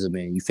racism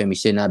and you feel me,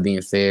 shit not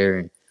being fair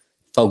and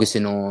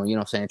focusing on, you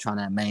know what I'm saying, trying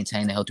to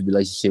maintain a healthy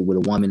relationship with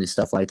a woman and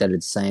stuff like that at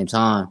the same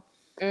time.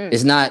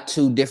 It's not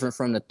too different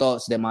from the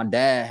thoughts that my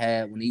dad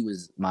had when he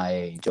was my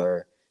age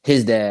or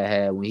his dad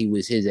had when he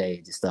was his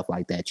age and stuff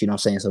like that. You know what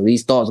I'm saying? So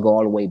these thoughts go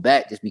all the way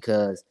back just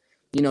because,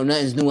 you know,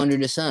 nothing's new under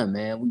the sun,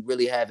 man. We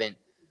really haven't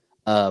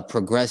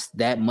progressed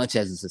that much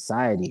as a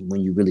society when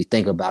you really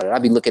think about it. I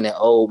be looking at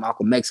old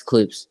Malcolm X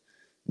clips,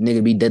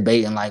 nigga be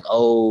debating like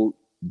old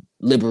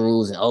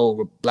liberals and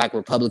old black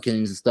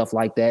Republicans and stuff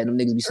like that. And them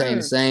niggas be saying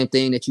the same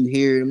thing that you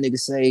hear them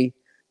niggas say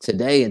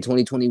today in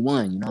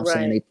 2021. You know what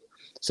I'm saying?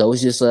 So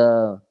it's just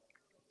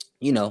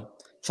you know,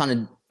 trying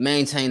to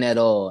maintain that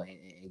all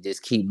and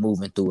just keep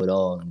moving through it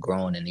all and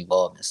growing and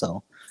evolving.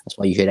 So that's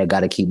why you hear that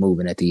gotta keep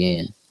moving at the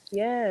end.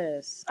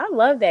 Yes, I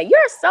love that. You're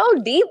so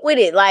deep with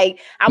it. Like,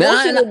 I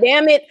want you to,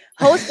 damn it,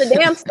 host a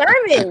damn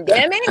sermon.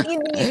 Damn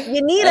it,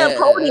 you need a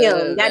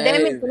podium. God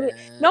damn it.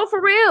 No,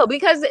 for real,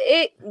 because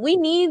we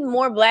need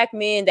more black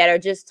men that are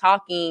just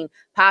talking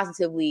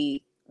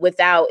positively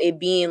without it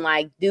being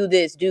like, do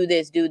this, do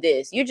this, do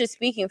this. You're just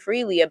speaking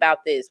freely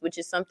about this, which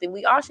is something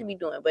we all should be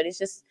doing. But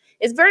it's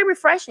very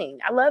refreshing.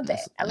 I love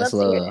that. I love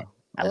to hear that.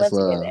 I love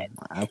to hear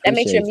that. That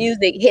makes your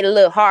music hit a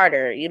little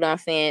harder, you know what I'm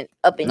saying?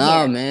 Up in here.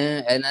 No,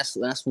 man. And that's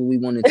what we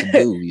wanted to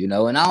do, you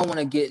know. And I don't want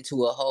to get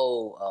into a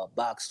whole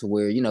box to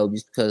where, you know,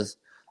 just because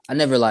I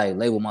never like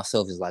label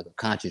myself as like a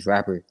conscious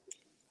rapper.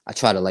 I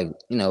try to like,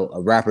 you know,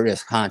 a rapper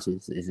that's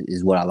conscious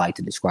is what I like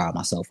to describe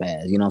myself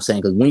as, you know what I'm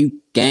saying? Because when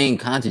you gain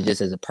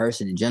consciousness as a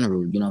person in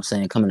general, you know what I'm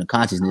saying, coming to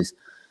consciousness,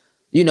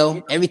 you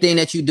know, everything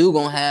that you do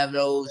gonna have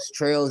those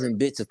trails and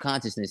bits of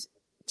consciousness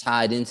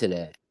tied into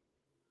that.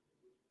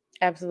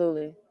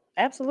 Absolutely.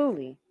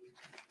 Absolutely.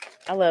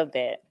 I love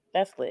that.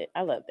 That's lit.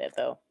 I love that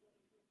though.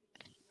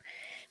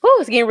 Whew,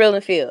 it's getting real in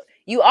the field.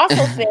 You also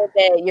said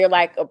that you're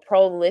like a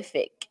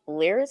prolific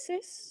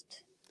lyricist.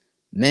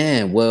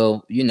 Man,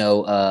 well, you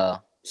know,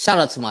 shout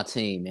out to my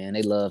team, man.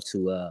 They love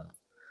to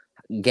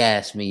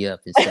gas me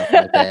up and stuff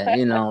like that.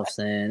 You know what I'm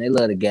saying? They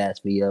love to gas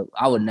me up.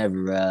 I would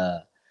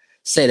never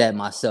say that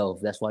myself.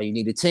 That's why you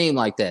need a team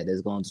like that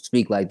that's going to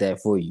speak like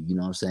that for you. You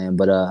know what I'm saying?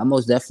 But I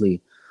most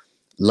definitely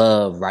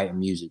love writing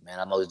music, man.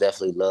 I most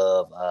definitely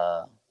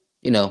love,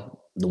 you know,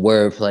 the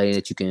wordplay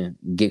that you can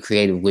get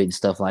creative with and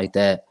stuff like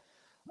that.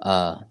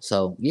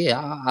 So yeah,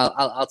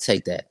 I'll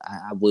take that.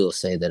 I will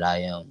say that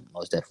I am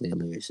most definitely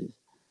a lyricist.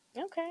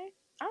 Okay.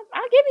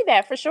 I'll give you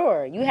that for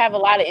sure. You have a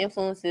lot of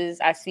influences.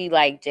 I see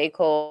like J.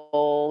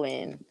 Cole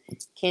and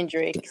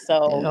Kendrick.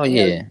 So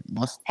yeah,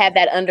 have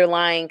that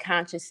underlying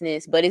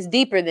consciousness, but it's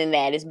deeper than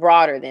that. It's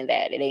broader than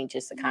that. It ain't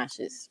just a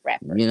conscious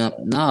rapper. You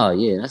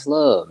know, that's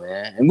love,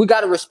 man. And we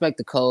gotta respect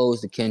the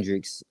Coles, the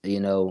Kendricks, you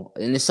know,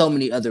 and there's so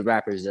many other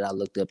rappers that I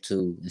looked up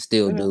to and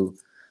still do.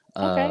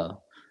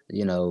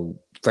 You know,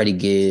 Freddie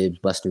Gibbs,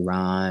 Busta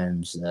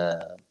Rhymes,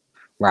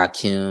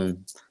 Rakim.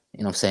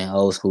 You know what I'm saying?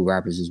 Old school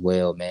rappers as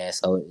well, man.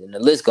 So and the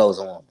list goes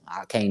on.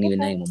 I can't even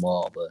name them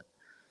all, but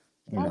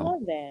you know. I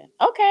love that.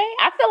 Okay.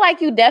 I feel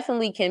like you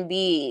definitely can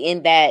be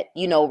in that,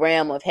 you know,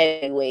 realm of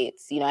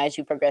heavyweights, you know, as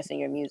you progress in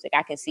your music.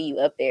 I can see you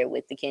up there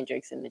with the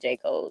Kendricks and the J.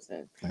 Coles.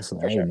 And that's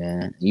right, sure.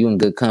 Man. You in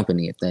good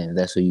company if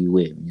that's who you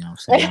with. You know what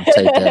I'm saying? I'll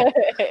take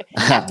that.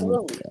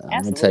 Absolutely.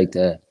 I'm gonna take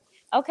that.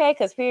 Okay,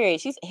 because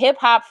period. She's hip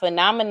hop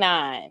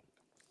phenomenon.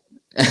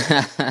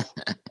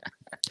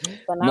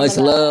 Much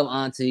love,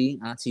 Auntie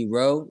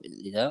Ro.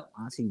 Yep,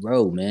 Auntie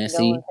Ro, man.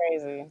 See,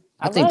 crazy.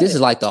 I think this is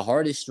like the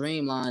hardest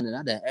streamline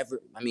that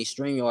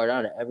StreamYard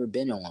I'd have ever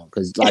been on.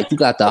 Cause like you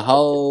got the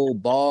whole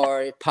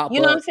bar pop up.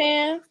 You know what I'm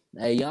saying?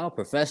 Hey, y'all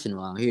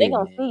professional out here. They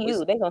gonna see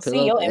you. They gonna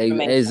see your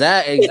information.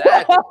 Exactly.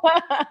 Like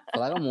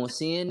I'm on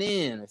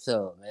CNN or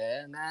so,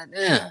 man.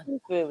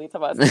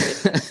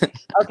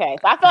 Okay,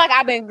 so I feel like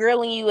I've been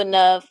grilling you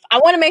enough. I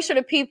want to make sure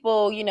the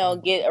people, you know,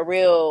 get a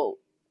real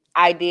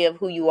idea of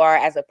who you are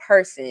as a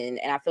person,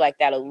 and I feel like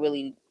that'll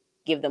really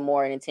give them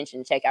more an intention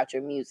to check out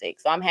your music.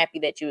 So I'm happy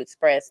that you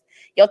expressed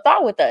your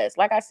thought with us.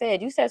 Like I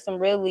said, you said some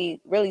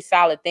really, really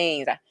solid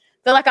things. I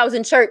feel like I was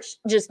in church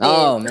just then.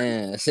 Oh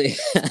man, see.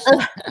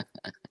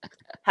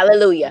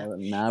 Hallelujah.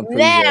 Now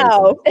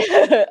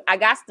I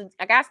got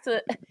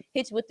to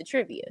hit you with the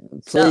trivia.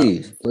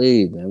 Please,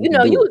 man. You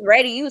know, you was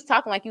ready. You was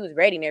talking like you was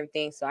ready and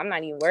everything. So I'm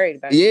not even worried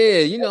about it. Yeah,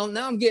 you know,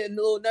 now I'm getting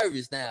a little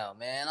nervous now,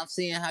 man. I'm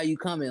seeing how you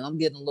coming. I'm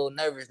getting a little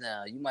nervous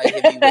now. You might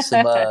hit me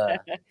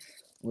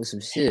with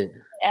some shit.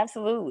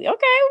 Absolutely.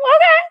 Okay.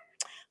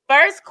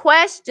 First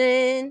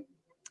question.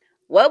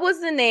 What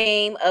was the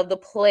name of the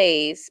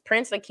place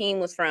Prince Akeem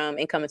was from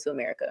in Coming to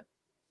America?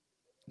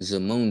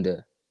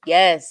 Zamunda.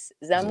 Yes,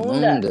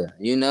 Zamunda.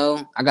 You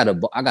know, I got a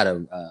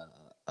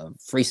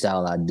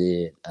freestyle I did.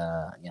 You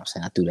know what I'm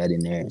saying? I threw that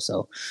in there.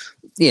 So,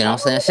 you know what I'm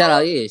saying? Shout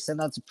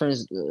out to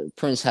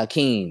Prince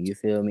Hakeem. You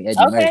feel me? Eddie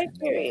Murphy,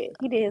 period.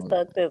 He did his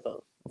thug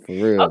thizzle. For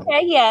real.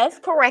 Okay, yes,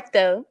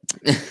 correcto.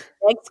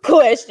 Next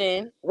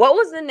question. What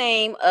was the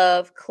name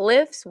of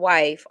Cliff's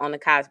wife on the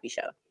Cosby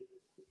Show?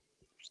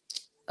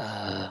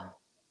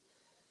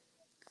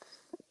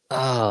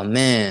 Oh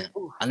man.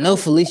 I know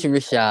Felicia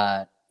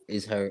Rashad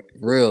is her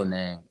real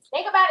name.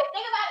 Think about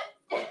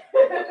it.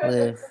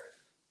 Cliff.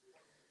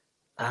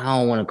 I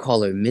don't want to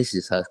call her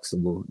Mrs.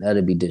 Huxtable.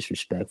 That'd be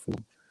disrespectful.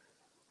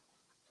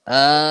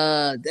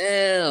 Damn.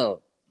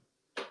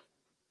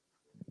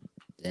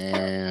 Damn.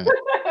 I'm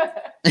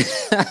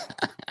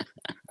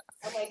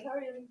like,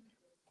 hurry.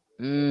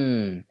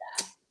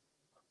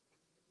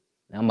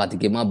 I'm about to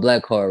get my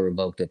black card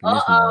revoked up in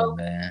this moment,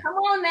 man. Come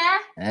on now.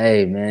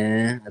 Hey,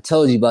 man. I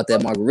told you about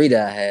that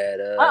margarita I had.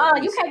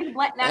 You can't be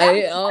black now.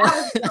 Hey,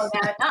 Because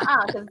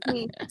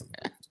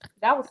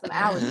that was some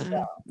hours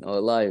ago. No,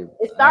 like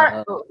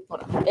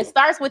It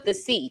starts with the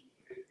C.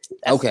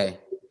 Okay.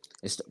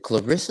 It's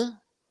Clarissa?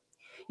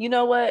 You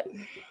know what?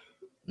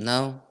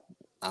 No.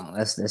 Oh,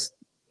 that's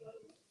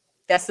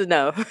That's a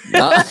no.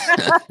 no.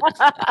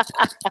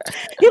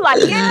 You're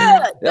like,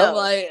 yeah. No. I'm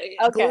like,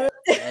 Okay.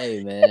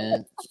 Hey,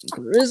 man.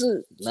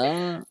 Clarissa?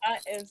 No. I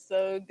am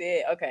so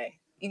dead. Okay.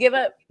 You give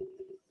up?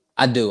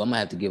 I do. I'm going to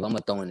have to give. I'm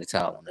going to throw in the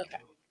towel on that. Okay.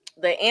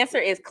 The answer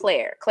is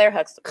Claire. Claire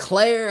Huxtable.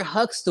 Claire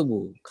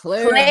Huxtable,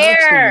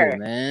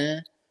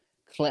 man.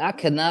 I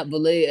cannot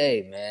believe.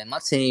 Hey, man, my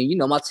team.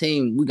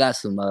 We got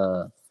some,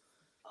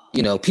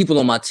 people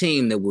on my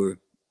team that were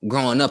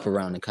growing up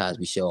around the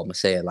Cosby Show. I'm gonna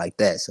say it like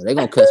that, so they're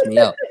gonna cuss me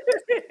out.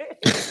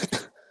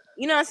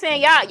 You know what I'm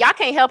saying? Y'all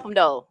can't help him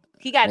though.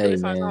 He got to do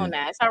this on his own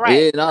now. It's all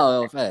right. Yeah,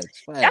 no,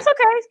 facts. That's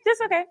okay.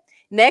 That's okay.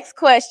 Next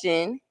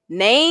question.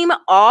 Name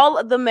all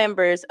of the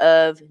members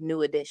of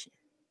New Edition.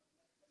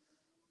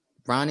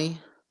 Ronnie,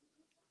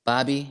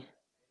 Bobby,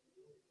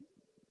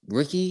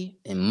 Ricky,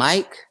 and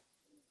Mike,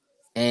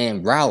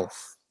 and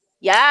Ralph.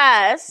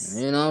 Yes.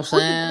 You know what I'm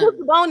saying? What's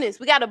the bonus?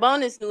 We got a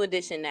bonus New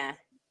Edition now.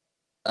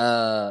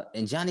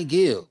 And Johnny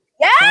Gill.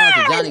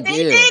 Yes, Johnny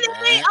Gill. Okay,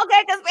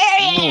 because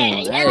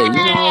hey, you know what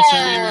I'm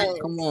saying?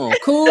 Come on,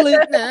 cool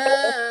it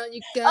now.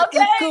 You got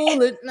to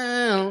cool it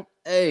now.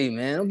 Hey,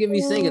 man, don't get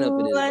me singing up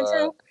in this.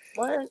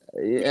 What?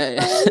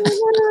 Yeah.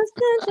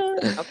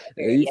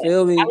 You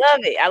feel me?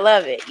 I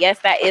love it. Yes,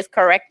 that is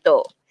correct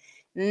though.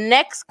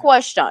 Next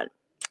question.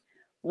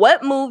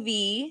 What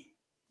movie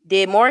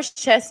did Morris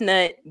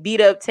Chestnut beat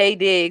up Taye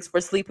Diggs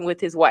for sleeping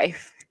with his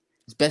wife?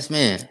 His best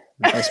man.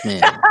 Hey,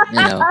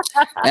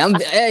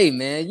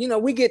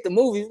 man, we get the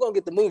movies. We're gonna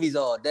get the movies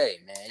all day,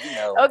 man.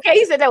 Okay,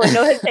 you said that with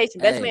no hesitation.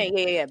 Best man,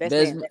 yeah, best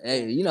man.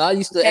 Hey, I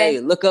used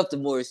to look up to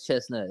Morris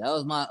Chestnut. That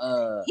was my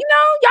y'all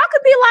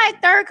could be like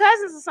third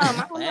cousins or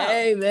something. I don't know.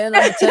 Hey, man,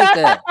 I'm gonna take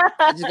that.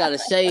 I just gotta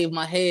shave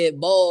my head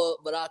bald,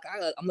 but I'm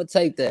gonna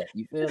take that.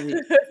 You feel me?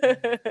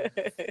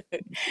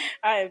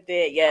 I am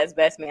dead. Yes,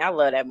 best man. I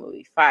love that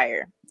movie.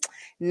 Fire.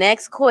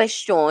 Next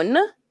question.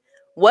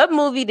 What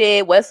movie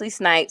did Wesley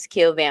Snipes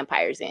kill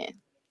vampires in?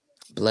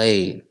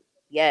 Blade.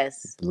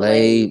 Yes.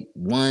 Blade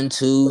 1,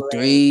 2,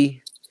 3.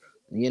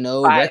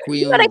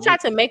 Requiem. They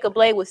tried to make a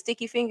Blade with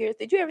sticky fingers.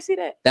 Did you ever see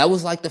that? That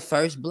was like the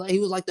first Blade. He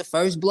was like the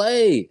first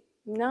Blade.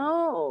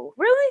 No.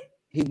 Really?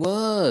 He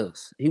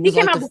was. He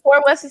came out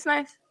before Wesley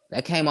Snipes?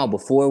 That came out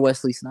before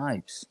Wesley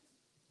Snipes.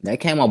 It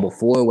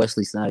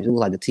was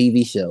like a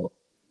TV show.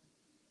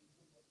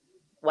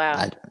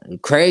 Wow.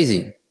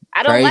 Crazy.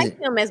 I don't like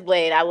him as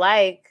Blade. I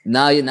like.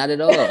 No, you're not at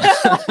all.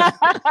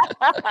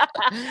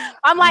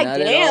 I'm like,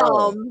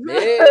 damn.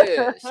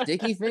 Yeah,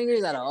 sticky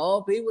fingers out of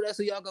all people. That's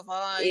who y'all can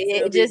find.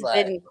 It just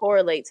didn't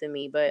correlate to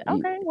me, but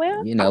okay,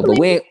 well. But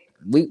we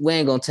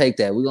ain't gonna take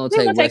that. We're gonna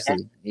take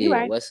Wesley. Yeah,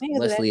 right.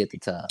 Wesley at the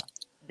top.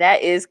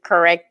 That is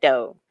correct,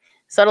 though.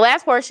 So the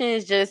last portion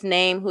is just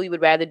name who you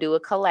would rather do a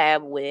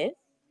collab with.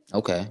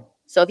 Okay.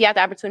 So if you have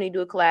the opportunity to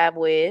do a collab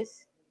with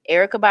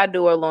Erykah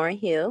Badu or Lauryn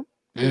Hill.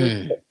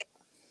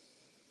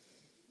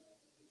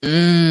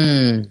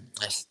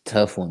 That's a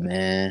tough one,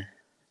 man.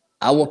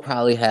 I would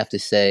probably have to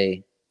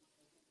say,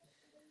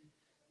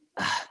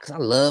 because I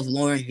love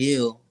Lauryn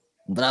Hill,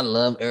 but I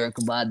love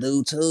Erykah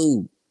Badu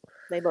too.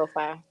 They both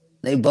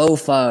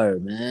fire.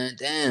 Man.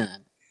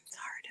 Damn. It's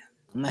hard.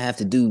 I'm gonna have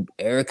to do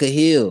Erykah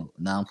Hill.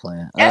 No, I'm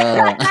playing.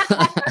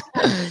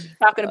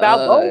 Talking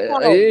about both.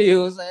 Yeah, you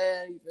know what I'm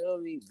saying? You feel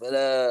me? But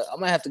I'm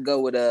gonna have to go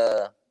with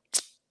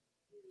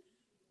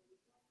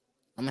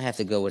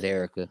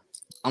Erykah.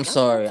 I'm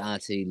sorry,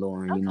 Auntie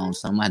Lauren. You know what I'm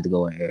saying? I'm gonna have to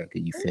go with Erykah.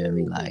 You feel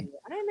me? Like,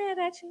 I ain't mad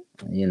at you.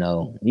 You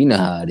know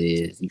how it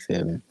is. You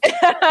feel me?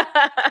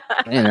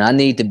 Man, I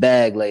need the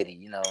bag, lady.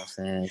 You know what I'm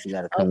saying? She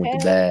gotta come with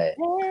the bag.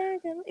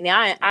 Now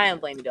I am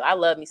blaming you. I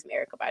love me some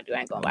Erykah Badu. I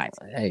ain't gonna lie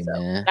to you. Hey,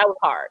 man, that was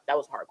hard. That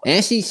was a hard question.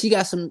 And she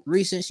got some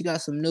recent. She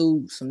got some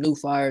new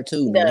fire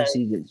too. Man.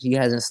 She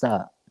hasn't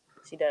stopped.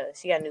 She does.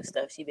 She got new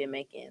stuff she been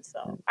making.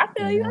 So I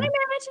feel you. I ain't mad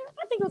at you.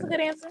 I think it was a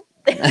good answer.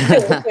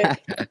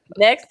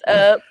 Next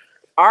up,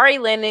 Ari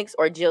Lennox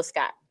or Jill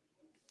Scott?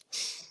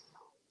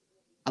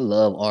 I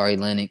love Ari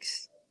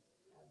Lennox.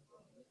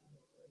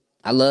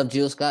 I love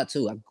Jill Scott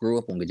too. I grew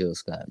up on Jill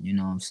Scott. You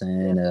know what I'm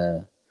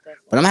saying?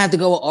 But I'm gonna have to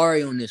go with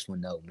Ari on this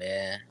one though,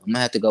 man. I'm gonna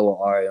have to go with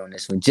Ari on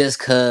this one just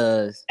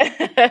cause she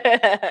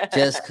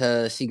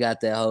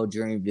got that whole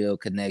Dreamville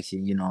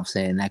connection. You know what I'm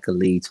saying? That could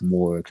lead to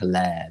more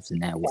collabs in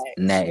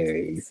that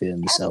area. You feel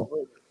me?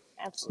 Absolutely.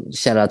 So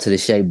shout out to the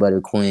Shea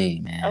Butter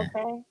Queen, man.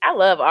 Okay. I I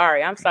love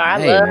Ari. I'm sorry. I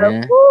Hey, love.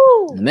 man.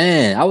 Woo.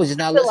 Man, I was just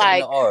not I feel listening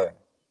like to Ari.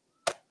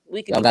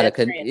 we could Y'all be got a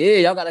best friends.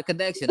 y'all got a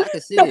connection. I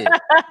can see it.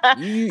 I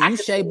You can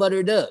shea see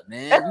buttered up,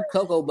 man. You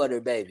cocoa butter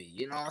baby.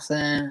 You know what I'm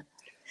saying?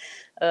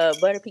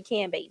 butter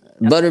pecan baby.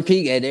 Butter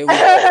peak. Hey, there we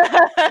go.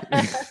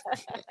 I'm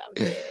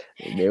dead.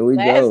 There we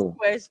Last go.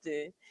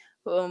 question.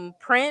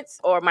 Prince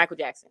or Michael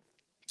Jackson?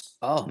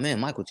 Oh man,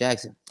 Michael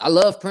Jackson. I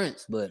love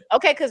Prince, but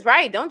Okay, because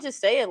don't just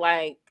say it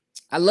like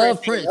I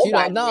love Prince ain't Prince. You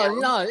know, nobody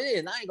now. it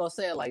is. I ain't gonna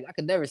say it like I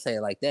could never say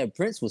it like that.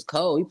 Prince was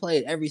cold. He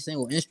played every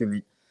single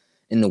instrument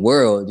in the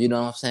world. You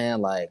know what I'm saying?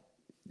 Like,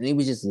 and he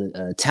was just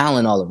a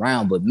talent all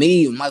around. But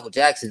me and Michael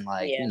Jackson,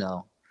 like, Yeah. you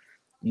know,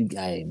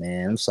 hey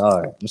man, I'm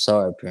sorry. I'm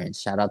sorry, Prince.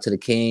 Shout out to the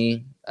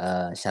king.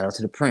 Shout out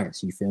to the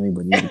Prince. You feel me?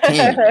 But he's the king.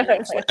 You know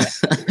what I'm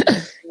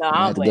saying? No, I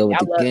I have don't to go blame you. with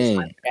I the love this king.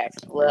 Michael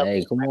Jackson. Love Hey,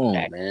 this come Michael on,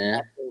 Jackson.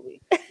 man.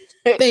 Absolutely.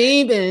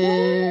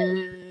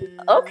 Baby.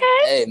 Okay.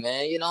 Hey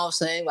man, you know what I'm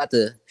saying? About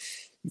to,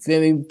 you feel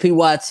me?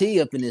 PYT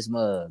up in this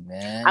mug,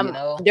 man. You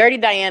know? Dirty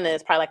Diana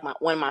is probably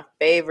like one of my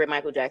favorite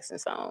Michael Jackson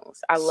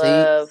songs. I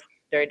love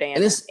Dirty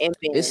And Diana.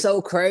 it's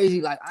so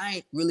crazy. Like I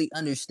ain't really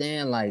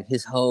understand like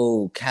his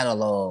whole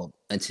catalog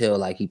until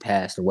like he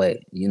passed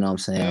away. You know what I'm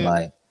saying?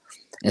 Like,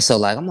 and so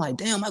like I'm like,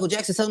 damn, Michael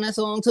Jackson sung that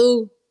song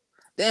too.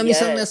 Damn, he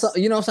sung that song.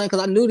 You know what I'm saying?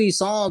 Because I knew these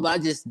songs, but I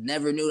just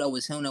never knew that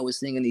was him that was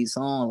singing these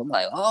songs. I'm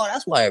like, oh,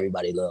 that's why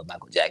everybody loved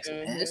Michael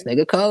Jackson. Man, this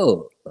nigga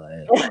cold.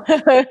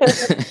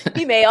 Like,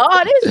 he made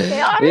all this. He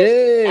made all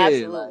this. yeah,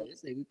 Absolutely. like,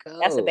 this nigga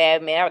cold. That's a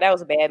bad man. That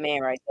was a bad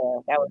man right there.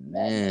 That was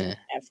man.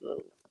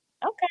 Absolutely.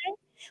 Okay.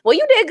 Well,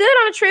 you did good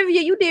on the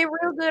trivia. You did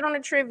real good on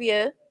the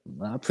trivia.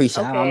 Well, I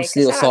appreciate it. Okay, I'm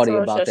still salty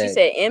about that. She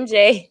said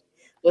MJ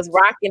was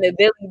rocking a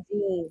Billie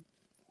Jean.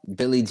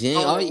 Billie Jean?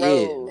 Oh,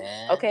 yeah,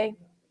 man. Okay.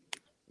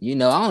 You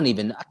know, I don't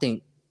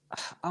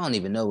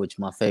even know which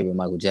my favorite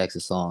Michael Jackson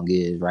song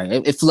is, right?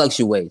 It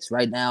fluctuates.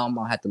 Right now, I'm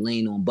gonna have to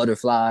lean on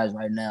Butterflies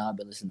right now. I've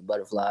been listening to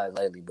Butterflies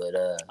lately, but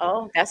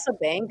oh, that's a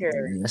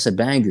banger. That's a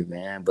banger,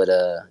 man. But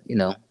you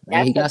know,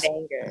 man, he got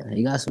some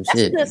shit.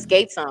 That's a good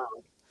skate song.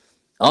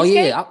 Oh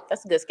yeah,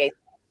 that's a good skate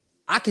song.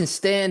 I can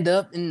stand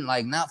up and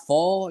like not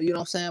fall, you know what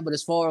I'm saying? But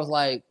as far as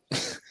like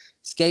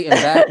skating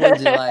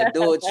backwards and like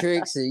doing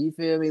tricks and you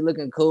feel me,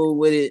 looking cool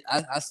with it,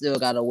 I still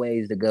got a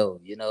ways to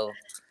go, you know.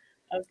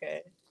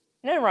 Okay.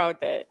 Nothing wrong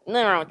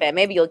with that.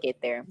 Maybe you'll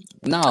get there.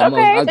 No,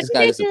 okay, I just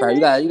gotta get some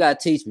practice. You gotta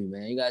teach me,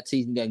 man. You gotta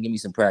give me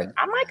some practice.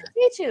 I might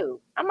teach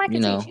you.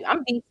 Teach you.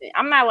 I'm decent.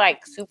 I'm not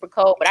like super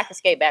cold, but I can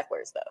skate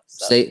backwards though.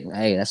 So.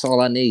 Hey, that's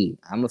all I need.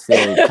 I'm gonna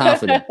feel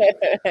confident.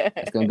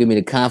 It's gonna give me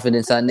the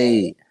confidence I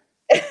need.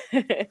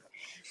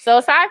 So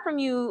aside from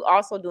you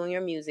also doing your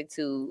music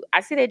too,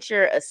 I see that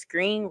you're a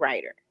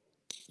screenwriter.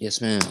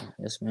 Yes, ma'am.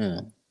 Yes,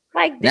 ma'am.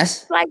 Like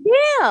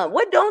damn,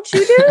 what don't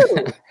you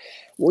do?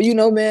 Well, you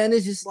know, man,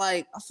 it's just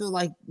like I feel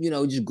like, you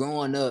know, just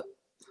growing up,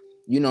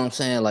 you know what I'm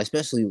saying? Like,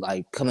 especially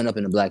like coming up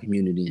in the Black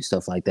community and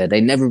stuff like that. They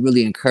never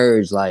really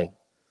encourage like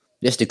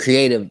just the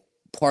creative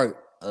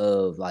part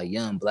of like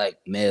young Black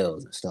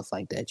males and stuff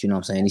like that. You know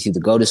what I'm saying? It's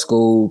either go to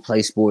school,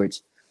 play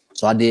sports.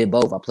 So I did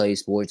both. I played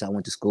sports, I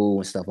went to school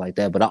and stuff like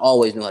that. But I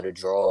always knew how to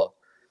draw.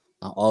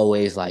 I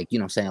always like, you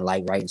know what I'm saying,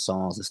 like writing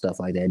songs and stuff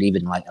like that,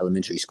 even like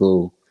elementary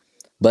school.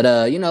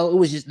 But you know, it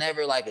was just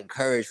never like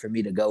encouraged for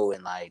me to go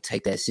and like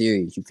take that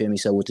serious. You feel me?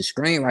 So with the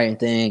screenwriting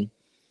thing,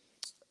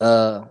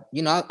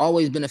 you know, I've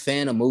always been a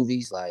fan of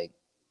movies, like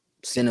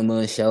cinema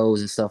and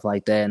shows and stuff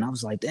like that. And I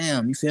was like,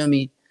 damn, you feel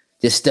me?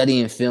 Just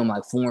studying film,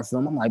 like foreign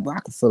film. I'm like, bro, I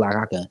can feel like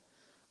I can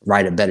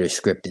write a better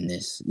script than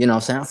this. You know what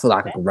I'm saying? I feel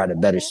like I could write a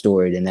better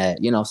story than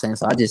that. You know what I'm saying?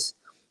 So I just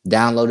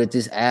downloaded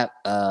this app.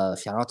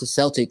 Shout out to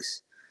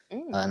Celtics.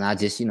 And I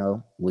just, you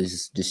know,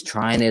 was just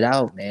trying it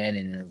out, man.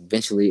 And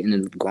eventually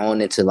ended up growing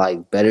into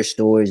like better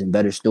stories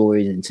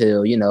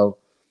until, you know,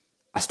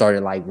 I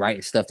started like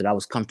writing stuff that I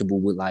was comfortable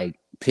with, like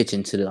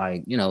pitching to the,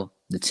 like, you know,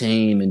 the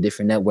team and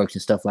different networks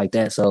and stuff like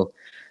that. So,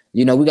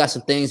 you know, we got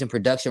some things in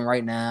production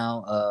right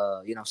now.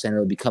 You know what I'm saying?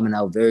 It'll be coming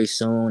out very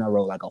soon. I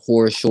wrote like a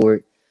horror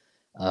short.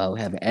 We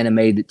have an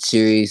animated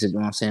series, you know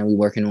what I'm saying, we're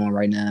working on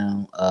right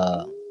now.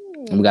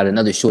 And we got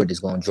another short that's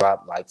going to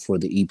drop like for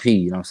the EP,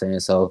 you know what I'm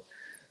saying? So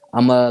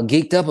I'm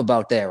geeked up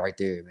about that right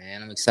there,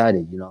 man. I'm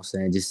excited, you know what I'm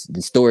saying? Just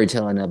the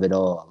storytelling of it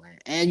all, man.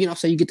 And, you know what I'm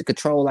saying, you get to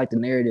control like the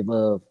narrative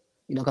of,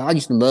 you know, 'cause I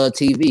used to love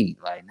TV.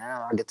 Like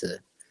now I get to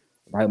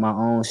write my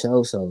own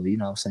show. So, you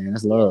know what I'm saying?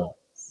 That's love.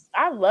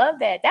 I love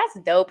that. That's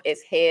dope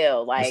as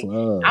hell. Like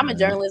love, I'm a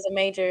journalism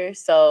major,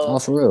 so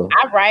for real.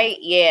 I write,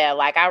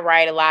 like I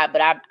write a lot,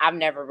 but I've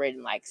never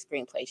written like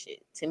screenplay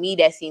shit. To me,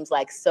 that seems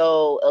like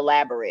so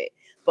elaborate.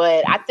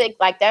 But I think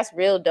like that's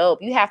real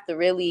dope. You have to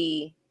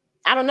really,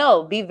 I don't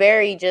know, be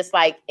very just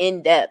like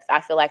in depth.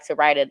 I feel like to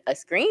write a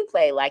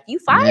screenplay, like you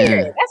fired.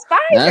 Man, that's fire.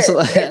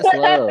 That's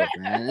love,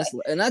 man.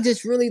 And I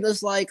just really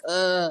just like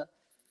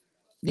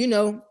you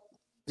know,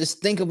 just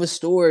think of a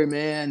story,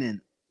 man, and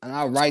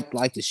I write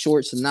like the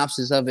short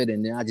synopsis of it,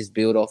 and then I just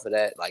build off of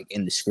that, like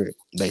in the script,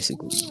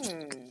 basically.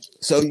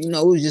 So, you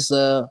know, it was just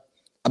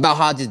about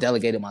how I just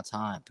delegated my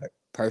time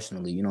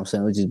personally. You know what I'm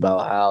saying? It was just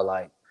about how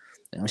like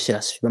should I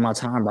spend my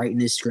time writing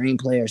this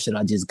screenplay or should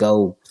I just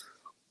go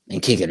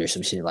and kick it or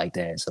some shit like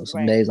that? So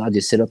some days I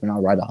just sit up and I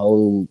write a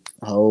whole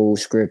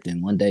script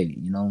in one day,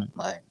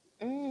 like.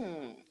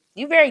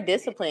 You very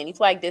disciplined. You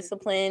feel like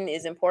discipline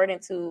is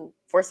important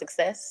for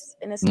success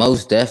in this?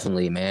 Most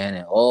definitely, man.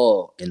 In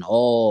all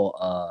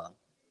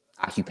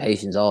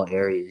occupations, all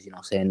areas, you know what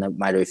I'm saying? No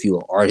matter if you're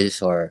an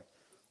artist or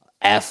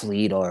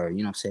athlete or, you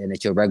know what I'm saying,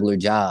 at your regular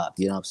job,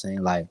 you know what I'm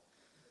saying? Like,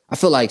 I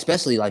feel like,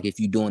 especially like if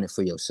you're doing it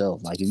for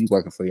yourself, like if you're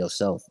working for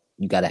yourself,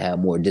 you got to have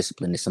more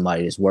discipline than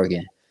somebody that's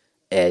working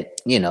at,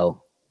 a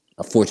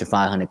Fortune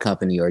 500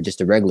 company or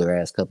just a regular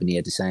ass company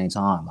at the same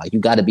time. Like, you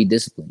got to be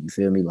disciplined. You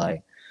feel me?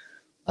 Like,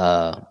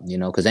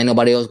 because ain't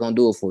nobody else gonna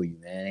do it for you,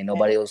 man. Ain't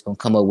nobody else gonna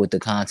come up with the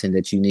content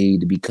that you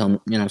need to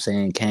become, you know what I'm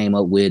saying, came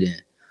up with.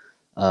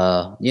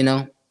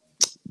 And,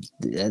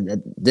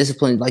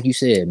 discipline, like you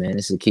said, man,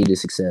 it's the key to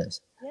success.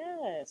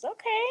 Yes.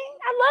 Okay.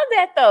 I love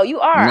that, though.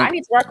 You are. I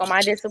need to work on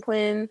my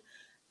discipline.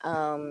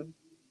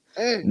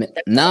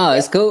 No,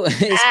 it's cool.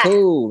 It's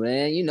cool,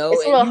 man. It's a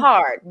little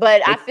hard,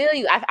 but I feel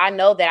you. I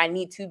know that I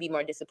need to be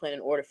more disciplined in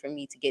order for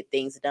me to get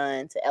things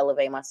done, to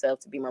elevate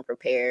myself, to be more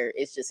prepared.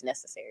 It's just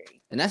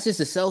necessary. And that's just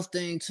a self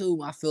thing too.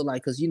 I feel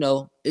like, because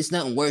it's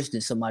nothing worse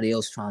than somebody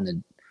else trying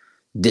to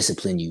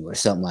discipline you or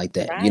something like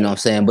that. Right. You know what I'm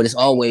saying? But it's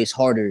always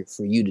harder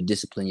for you to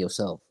discipline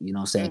yourself. You know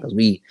what I'm saying? Because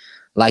we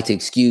like to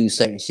excuse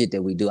certain shit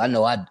that we do. I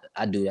know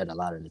I do that a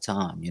lot of the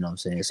time. You know what I'm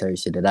saying? Certain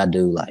shit that I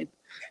do, like,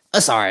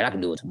 that's all right, I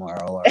can do it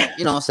tomorrow. Or,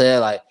 you know what I'm saying?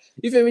 Like,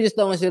 you feel me? Just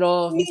throwing shit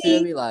off. You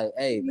feel me? Like,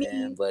 hey,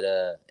 man. But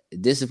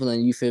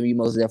discipline, you feel me? You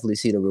most definitely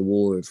see the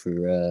reward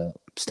for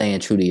staying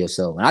true to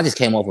yourself. And I just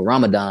came off of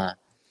Ramadan.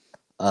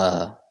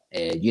 And,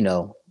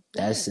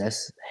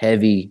 that's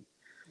heavy.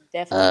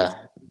 Definitely.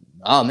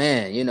 Oh,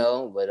 man,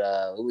 but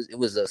it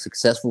was a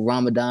successful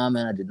Ramadan,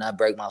 man. I did not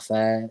break my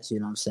fast, you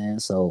know what I'm saying?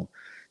 So,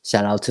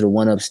 shout out to the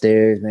one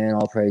upstairs, man.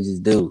 All praises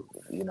due.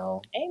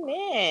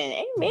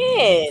 Amen.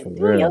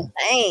 Do your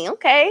thing.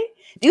 Okay.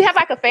 Do you have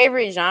like a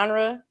favorite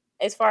genre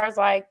as far as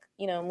like,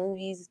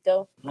 movies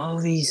go?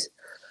 Movies.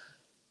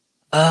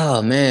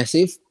 Oh man.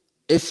 See,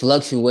 it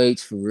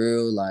fluctuates for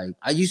real. Like,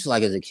 I used to,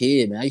 like, as a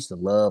kid, man, I used to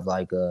love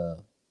like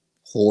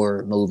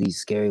horror movies,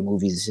 scary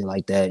movies and shit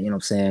like that. You know what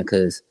I'm saying?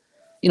 Cause,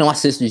 my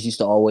sisters used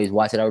to always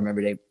watch it. I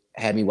remember they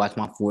had me watch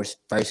my first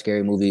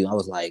scary movie. I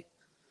was like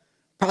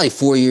probably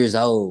 4 years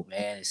old,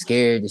 man. It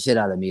scared the shit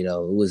out of me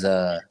though. It was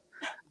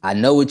I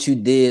Know What You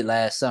Did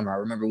Last Summer. I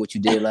remember what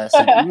you did last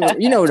summer.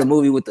 You know the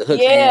movie with the hook.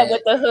 Yeah,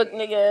 with the hook,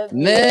 nigga.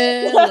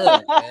 Man,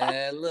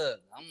 look.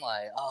 I'm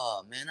like,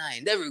 oh man, I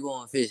ain't never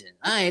going fishing.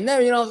 I ain't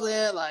never, you know what I'm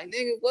saying? Like,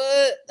 nigga,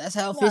 what? That's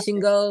how fishing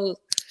goes.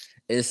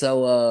 And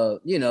so,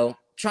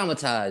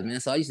 traumatized,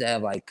 man. So I used to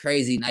have like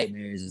crazy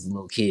nightmares as a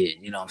little kid.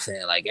 You know what I'm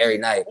saying? Like every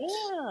night.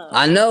 Yeah.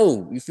 I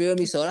know, you feel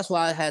me? So that's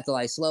why I had to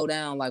like slow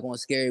down like on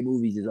scary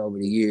movies just over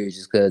the years,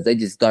 just because they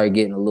just started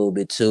getting a little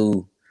bit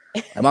too.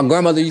 And my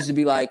grandmother used to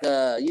be like,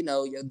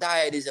 your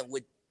diet isn't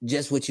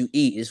just what you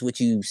eat. It's what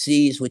you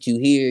see. It's what you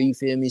hear. You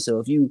feel me? So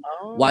if you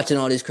watching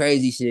all this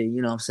crazy shit,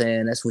 you know what I'm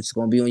saying? That's what's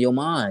going to be on your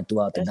mind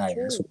throughout the night.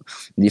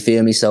 You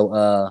feel me? So,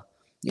 I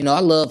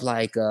love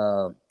like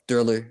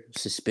thriller,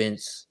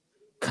 suspense,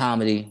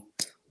 comedy,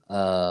 you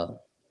know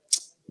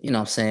what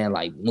I'm saying?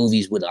 Like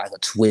movies with like a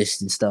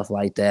twist and stuff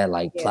like that,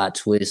 like plot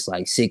twists,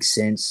 like Sixth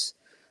Sense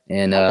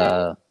and, you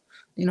know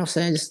what I'm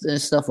saying?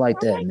 Just stuff like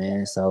that,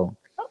 man. So.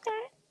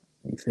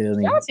 You feel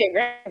me?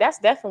 That's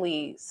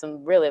definitely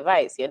some real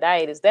advice. Your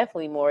diet is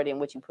definitely more than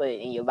what you put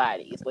in your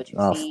body. It's what you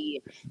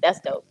see. That's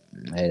dope.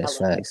 Hey, that's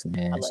facts,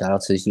 man. Shout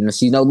out to,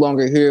 she's no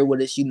longer here with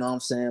us, you know what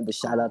I'm saying? But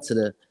shout out to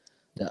the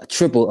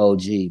triple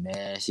OG,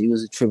 man. She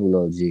was a triple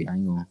OG. I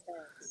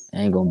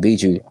ain't gonna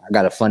beat you. I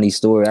got a funny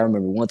story. I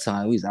remember one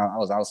time I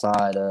was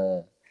outside,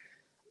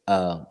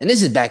 and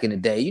this is back in the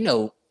day.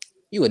 You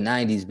a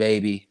 90s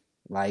baby.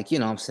 Like, you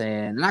know what I'm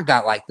saying? And I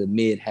got like the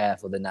mid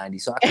half of the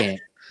 90s, so I can't.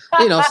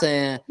 You know what I'm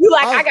saying?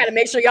 I gotta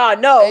make sure y'all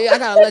know. Hey, I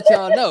gotta let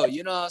y'all know.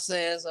 You know what I'm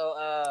saying? So,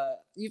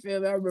 you feel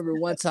me? I remember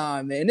one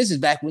time, man. This is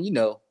back when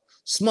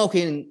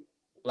smoking,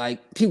 like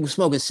people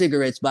smoking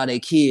cigarettes by their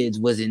kids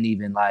wasn't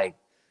even like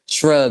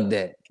shrugged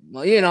at.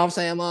 Well, you know what I'm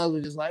saying? Mom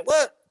was just like,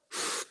 "What?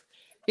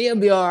 He'll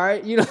be all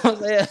right." You know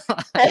what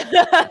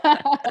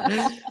I'm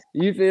saying?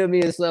 You feel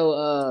me? And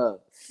so,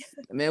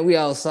 man, we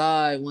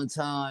outside one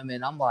time,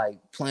 and I'm like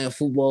playing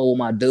football with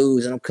my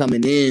dudes, and I'm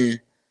coming in.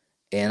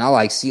 And I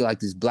like see like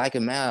this black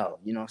and mild,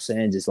 you know what I'm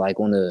saying? Just like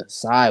on the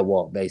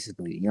sidewalk,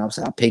 basically. You know what I'm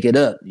saying? I pick it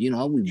up. We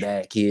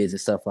bad kids and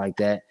stuff like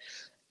that.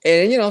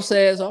 And you know what I'm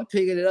saying? So I'm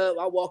picking it up.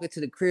 I walk into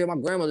the crib. My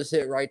grandmother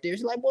sitting right there.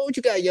 She's like, "Boy, what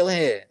you got in your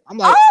hand?" I'm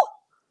like,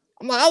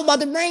 I was about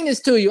to bring this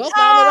to you. I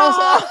found it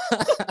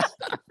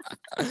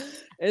outside.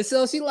 And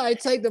so she like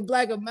take the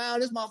black and mild.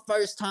 This is my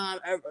first time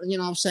ever, you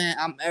know what I'm saying?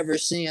 I'm ever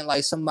seeing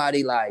like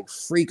somebody like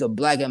freak a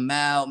black and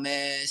mild,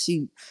 man.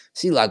 She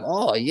like,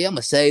 "Oh yeah, I'm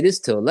gonna say this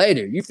till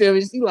later." You feel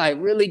me? She like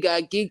really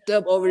got geeked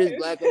up over this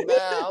black and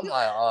mild. I'm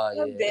like, "Oh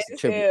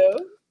yeah,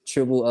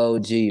 Triple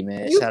OG,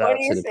 man. You Shout out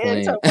funny to as the hell.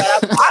 queen. Talking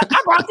about,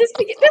 I brought this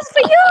for you. This for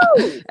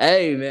you.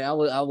 Hey, man, I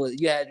was.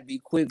 You had to be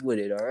quick with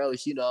it, or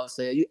else, you know what I'm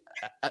saying.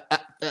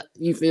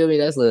 You feel me?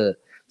 That's a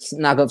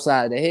knock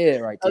upside the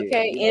head right there.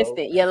 Okay, You know.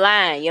 instant. You're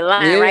lying. You're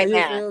lying Yeah, right you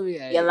now. feel me?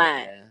 Hey, You're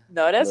lying. man.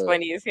 No, that's Look,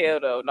 funny as hell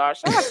though. No,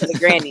 shout out to the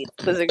grannies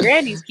because the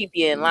grannies keep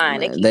you in line.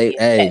 They man, keep you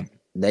in check.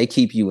 they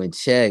keep you in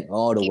check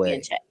all the Keep you in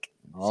way, check.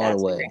 all Shout the out to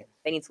the way. grannies.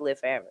 They need to live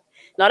forever.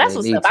 No, that's They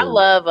what's need up. I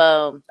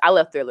to.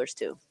 love thrillers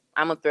too.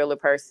 I'm a thriller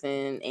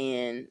person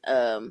and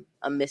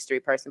a mystery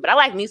person, but I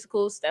like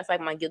musicals. That's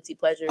like my guilty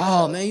pleasure.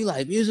 Oh So man, you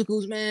like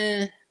musicals,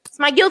 man? it's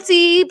my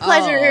guilty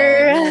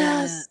pleasure. Oh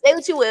man. Say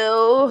what you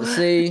will.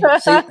 See,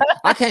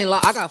 I can't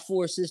lie. I got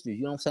 4 sisters.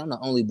 You know what I'm saying? I'm the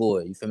only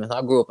boy. You feel me? So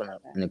I grew up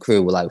in a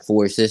crib with like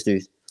 4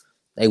 sisters.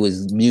 They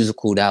was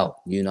musicaled out.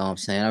 You know what I'm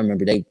saying? I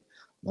remember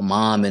my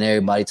mom and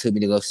everybody took me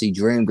to go see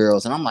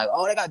Dreamgirls, and I'm like,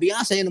 oh, they got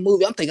Beyonce in the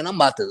movie. I'm thinking I'm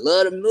about to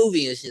love the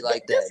movie and shit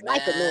like that, Just man.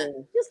 like a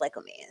man. Just like a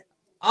man.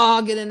 Oh,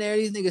 I get in there,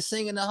 these niggas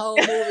singing the whole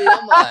movie.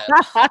 I'm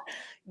like,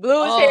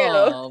 blue as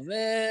hell. oh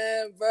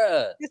man,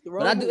 bruh.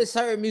 But I do. It's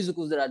certain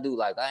musicals that I do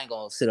like. I ain't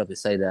gonna sit up and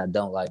say that I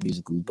don't like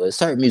musicals, but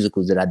certain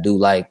musicals that I do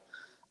like.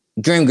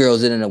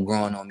 Dreamgirls ended up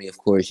growing on me, of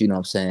course. You know what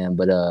I'm saying?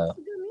 But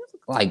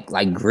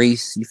like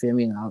Grease, you feel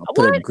me? I'll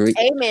put a Grease.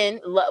 Amen.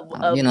 You know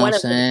what I'm One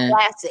of saying? the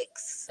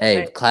classics. Hey,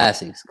 Right.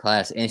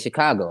 classics. In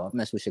Chicago. I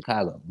mess with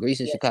Chicago.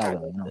 Grease in Yeah, Chicago.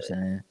 Chicago's You know what I'm good.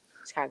 saying?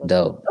 Chicago.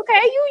 Dope.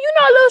 Okay, you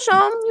know a little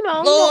something. You know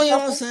You know a what I'm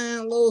couple. saying?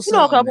 A little You know a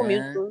something, couple man.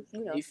 musicals.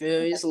 You know. You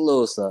feel me? It's a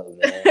little something,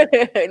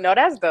 man. No,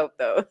 that's dope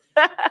though.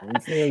 You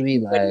feel me?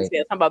 What he Like,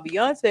 said, talking about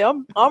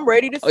Beyonce. I'm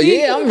ready to see. oh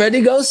yeah, I'm ready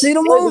to go see the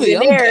It was movie.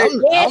 in there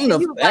I'm dancing. the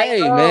You was like,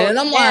 hey oh, man.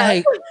 I'm snap.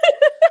 like,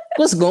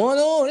 what's going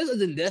on? This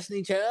is a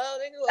Destiny Child.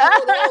 Nigga.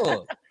 Hold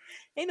on.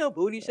 Ain't no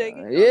booty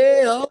shaking.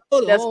 Yeah,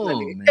 hold That's on,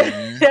 funny.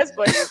 man. That's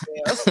funny as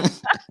hell.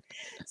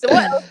 So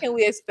what else can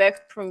we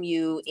expect from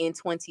you in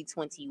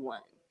 2021?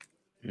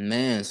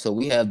 Man, so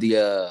we have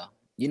the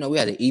we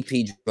had an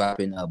EP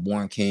dropping,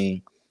 Born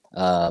King.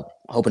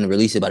 Hoping to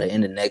release it by the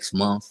end of next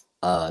month.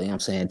 You know what I'm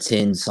saying?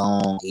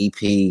 10-song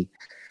EP.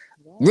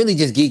 Really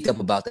just geeked up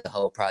about the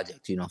whole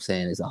project, you know what I'm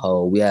saying, as a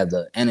whole. We have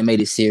the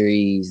animated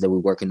series that we're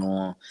working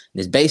on.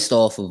 It's based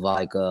off of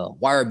like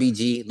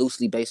YRBG,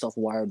 loosely based off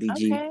of YRBG.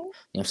 Okay. You know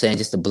what I'm saying?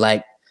 Just a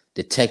black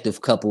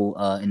detective couple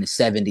in the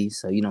 70s.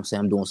 So, you know what I'm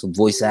saying? I'm doing some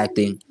voice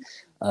acting.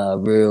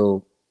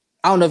 Real.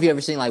 I don't know if you ever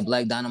seen like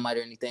Black Dynamite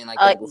or anything like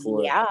that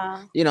before.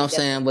 Yeah. You know what I'm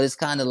saying? But it's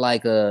kind of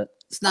like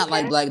it's not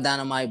like Black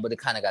Dynamite, but it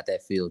kind of got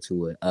that feel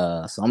to it.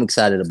 So I'm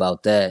excited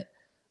about that.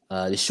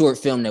 The short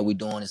film that we're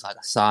doing is like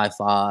a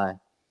sci-fi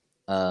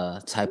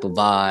type of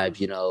vibe,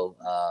 you know.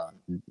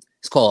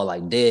 It's called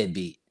like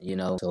Deadbeat, you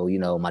know. So, you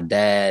know, my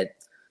dad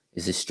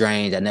is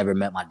estranged. I never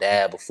met my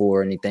dad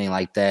before or anything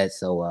like that.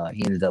 So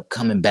he ended up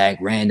coming back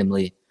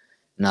randomly.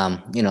 And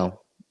I'm, you know,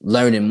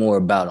 learning more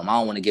about him. I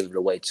don't want to give it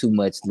away too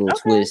much, little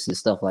twists and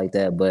stuff like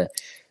that. But,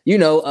 you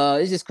know,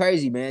 it's just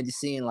crazy, man. Just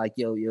seeing like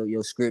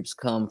your scripts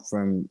come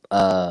from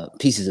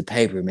pieces of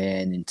paper,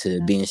 man,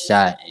 into being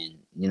shot and,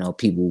 you know,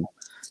 people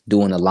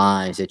doing the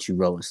lines that you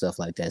wrote and stuff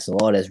like that. So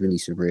all that's really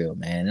surreal,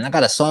 man. And I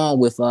got a song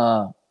with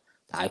the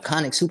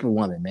iconic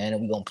Superwoman, man, that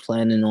we're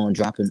planning on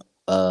dropping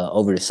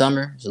over the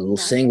summer. It's a little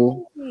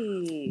single.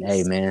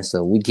 Hey, man,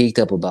 so we geeked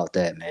up about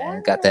that,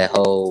 man. Got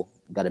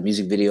a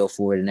music video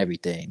for it and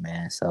everything,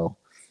 man. So,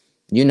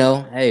 you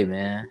know, hey,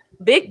 man.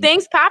 Big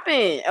things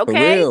popping. Okay. For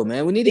real,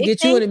 man. We need to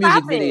get you in a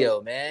music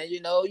video, man.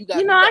 You know,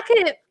 I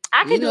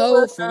could do a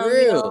little for something,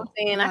 real. You know what I'm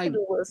saying? Like, I could do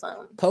a little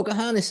something.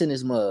 Pocahontas in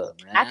his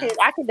mug, man.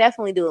 I could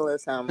definitely do a little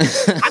something.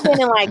 I've been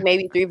in like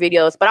maybe 3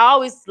 videos, but I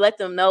always let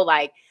them know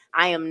like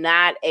I am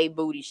not a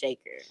booty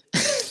shaker.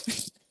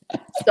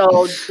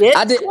 So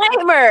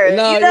disclaimer,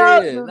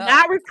 do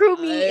not recruit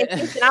me and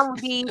think that I'm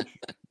gonna be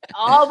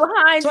all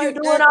behind you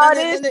doing all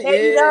this.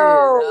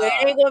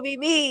 It ain't gonna be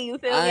me. You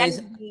feel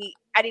me?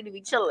 I need to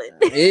be chilling.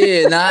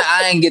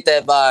 I ain't get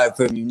that vibe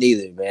from you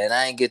neither, man.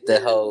 I ain't get the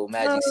whole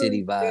Magic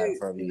City vibe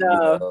from you. No, you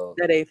know?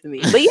 That ain't for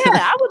me. But yeah,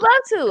 I would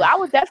love to. I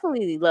would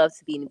definitely love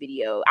to be in the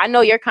video. I know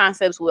your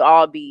concepts would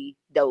all be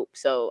dope,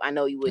 so I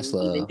know you wouldn't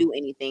even do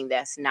anything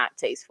that's not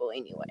tasteful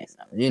anyway. So.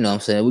 You know what I'm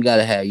saying? We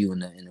gotta have you in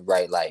the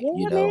right light,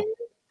 you know. Man.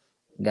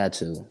 Got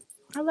to.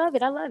 I love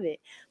it.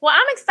 Well,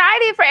 I'm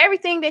excited for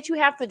everything that you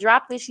have to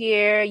drop this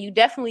year. You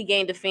definitely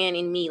gained a fan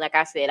in me. Like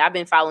I said, I've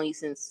been following you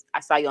since I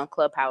saw you on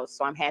Clubhouse,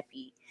 so I'm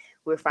happy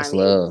we're finally.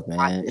 That's love,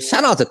 man.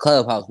 Shout out to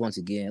Clubhouse once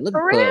again. Look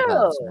at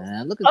Clubhouse,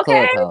 man. Look at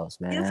Clubhouse,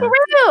 man. For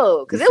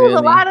real, because it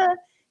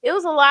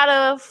was a lot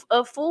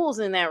of fools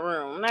in that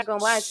room. I'm not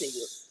gonna lie to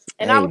you,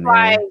 and I was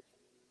like.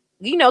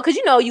 You know, because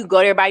you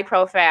go to everybody's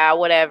profile,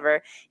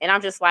 whatever, and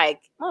I'm just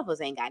like,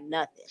 motherfuckers ain't got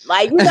nothing.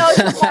 Like,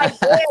 it's like,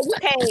 yeah,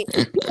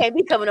 you can't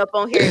be coming up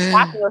on here and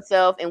shopping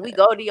yourself, and we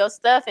go to your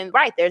stuff, and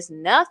there's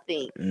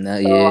nothing.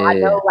 I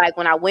know, like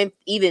when I went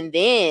even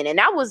then, and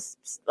that was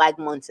like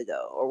months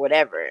ago or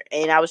whatever,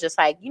 and I was just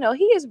like, he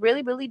is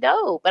really, really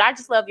dope. But I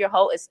just love your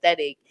whole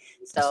aesthetic,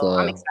 so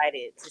I'm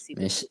excited to see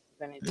what you're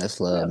gonna do.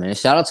 That's love, man.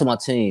 Shout out to my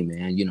team,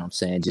 man. You know what I'm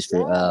saying? Just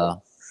for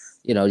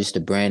just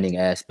the branding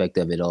aspect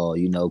of it all,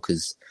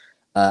 because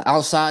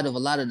outside of a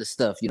lot of the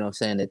stuff, you know what I'm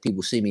saying, that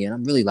people see me in,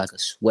 I'm really like a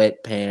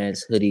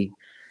sweatpants, hoodie.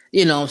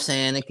 You know what I'm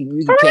saying?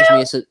 You For can catch real?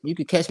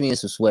 me in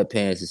some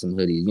sweatpants and some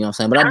hoodies. You know what I'm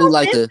saying? But I I do don't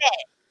like sense to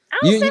that. I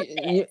don't you sense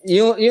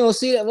you that. you don't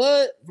see that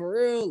what for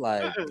real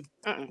like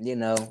Mm-mm. you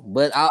know.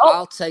 But I'll Oh,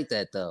 I'll take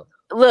that though.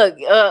 look,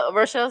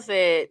 Rochelle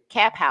said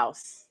Cap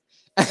House.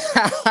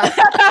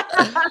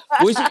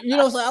 Which you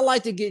know, what I'm saying, I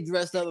like to get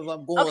dressed up if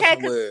I'm going Okay,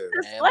 cause, somewhere,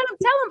 'cause man. let him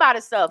tell him about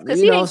himself, cause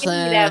You he know ain't what I'm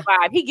giving me that saying?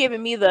 vibe. He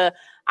giving me the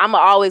I'ma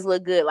always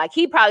look good. Like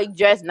he probably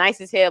dressed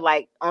nice as hell,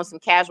 like on some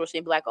casual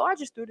shit. Be like, oh, I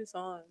just threw this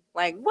on.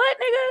 Like what,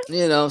 nigga?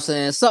 You know what I'm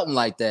saying? Something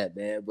like that,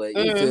 man. But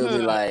you feel me?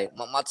 Mm-hmm. Like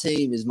my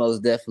team is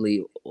most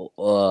definitely,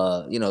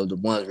 the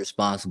ones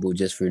responsible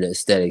just for the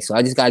aesthetic. So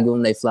I just gotta give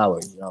them their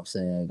flowers. You know what I'm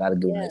saying? Gotta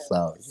give them their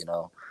flowers. You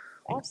know.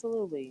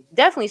 Absolutely.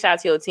 Definitely shout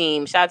out to your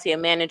team. Shout out to your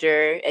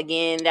manager.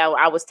 Again, that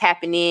I was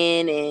tapping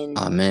in and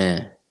Oh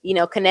man,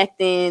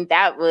 connecting.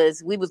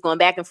 We was going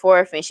back and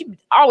forth and she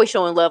always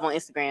showing love on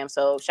Instagram.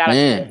 So shout out to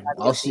you. Shout man. out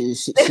to Oh, your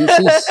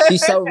team.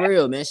 she's so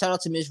real, man. Shout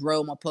out to Miss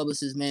Rowe, my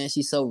publicist, man.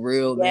 She's so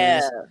real,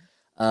 man.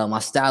 Yeah. My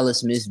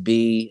stylist, Miss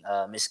B,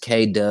 Miss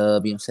K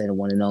Dub, you know what I'm saying, the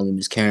one and only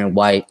Miss Karen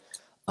White.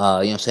 You know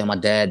what I'm saying, my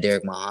dad,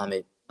 Derek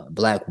Muhammad,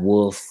 Black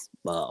Wolf,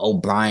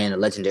 O'Brien, the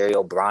legendary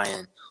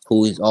O'Brien,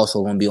 who is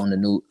also going to be on the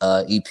new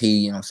EP.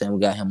 You know what I'm saying, we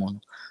got him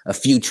on a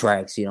few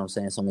tracks. You know what I'm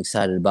saying, so I'm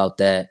excited about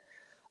that.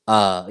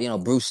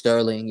 Bruce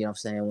Sterling, you know what I'm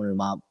saying,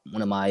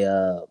 one of my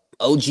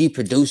OG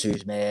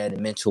producers, man,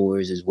 and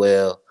mentors as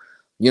well.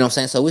 You know what I'm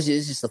saying? So it's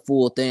just a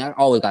full thing. I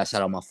always got to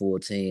shout out my full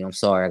team. I'm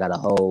sorry, I got a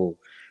whole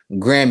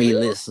Grammy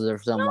list or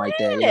something like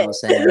that. You know what I'm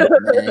saying? But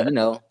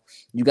man,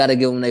 you got to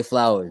give them their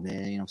flowers, man. You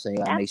know what I'm saying?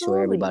 You got to make sure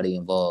Absolutely. everybody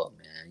involved,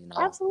 man. You know,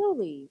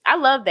 Absolutely. I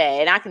love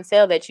that. And I can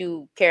tell that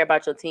you care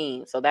about your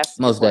team. So that's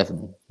most important.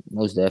 definitely,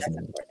 most That's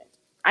definitely. important.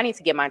 I need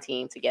to get my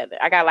team together.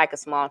 I got like a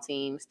small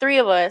team. It's 3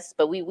 of us,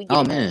 but we get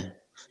Oh it done. man.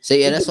 So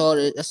yeah, We get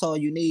it that's all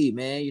you need,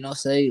 man. You know,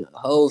 say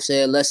Hov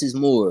said less is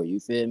more. You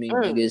feel me?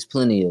 done. Nigga, it's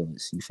plenty of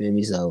us. You feel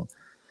me? So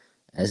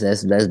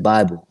that's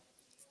Bible.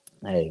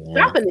 Hey man.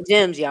 Dropping the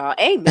gems, y'all.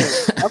 Amen.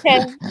 Okay.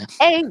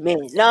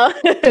 Amen. No.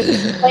 But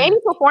any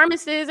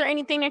performances or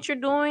anything that you're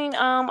doing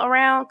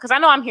around? Because I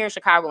know I'm here in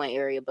Chicagoland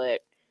area,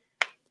 but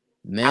I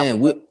would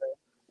Man, love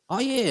oh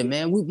yeah,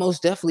 man. We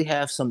most definitely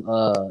have some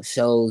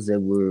shows that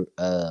we're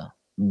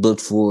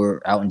booked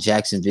for out in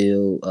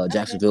Jacksonville,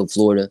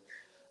 Florida,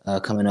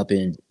 coming up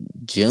in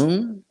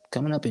June.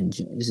 Coming up in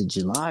June. Is it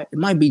July? It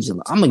might be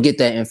July. I'm gonna get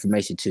that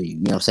information to you. You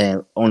know what I'm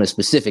saying? On a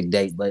specific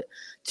date. But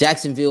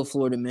Jacksonville,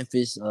 Florida,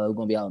 Memphis. We're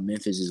gonna be out in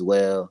Memphis as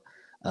well.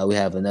 We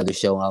have another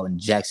show out in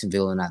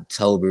Jacksonville in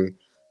October.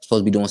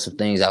 Supposed to be doing some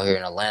things out here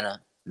in Atlanta.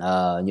 You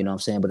know what I'm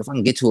saying? But if I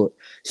can get to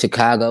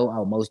Chicago, I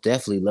would most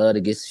definitely love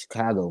to get to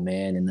Chicago,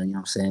 man. And then, you know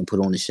what I'm saying, put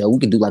on the show. We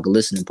could do like a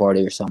listening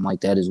party or something like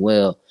that as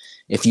well.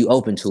 If you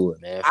open to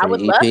it, man, I for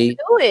would the love to EP,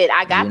 do it.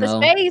 I got you the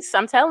know. space.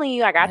 I'm telling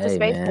you, I got the Hey,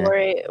 space man. for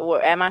it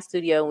at my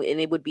studio, and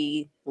it would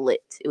be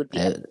lit. It would be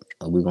epic.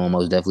 We're gonna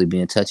most definitely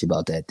be in touch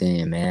about that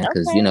then, man.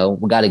 Cause Okay.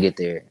 we gotta get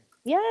there.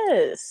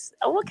 Yes.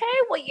 Okay.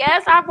 Well,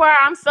 yes,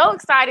 I'm so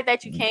excited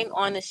that you came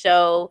on the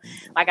show.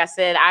 Like I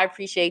said, I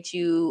appreciate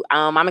you.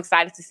 I'm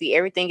excited to see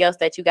everything else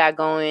that you got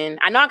going.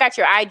 I know I got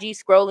your IG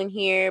scrolling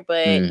here,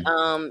 but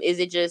is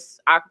it just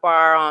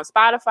Akbar on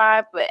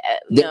Spotify? But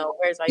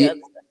where's all your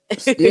other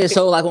stuff? Yeah,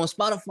 so like on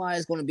Spotify,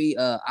 it's gonna be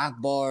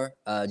Akbar,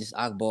 just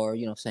Akbar.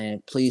 You know what I'm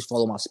saying? Please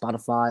follow my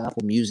Spotify,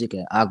 Apple Music,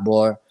 and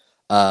Akbar.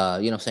 You know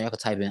what I'm saying? I could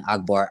type in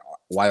Akbar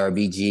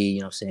YRBG.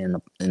 You know what I'm saying?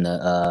 In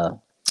the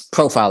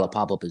profile will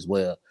pop up as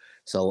well.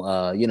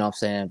 So you know what I'm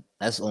saying?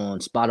 That's on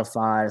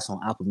Spotify. That's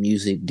on Apple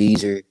Music,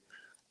 Deezer.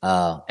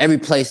 Every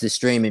place that's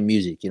streaming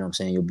music. You know what I'm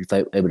saying? You'll be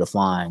able to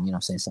find. You know what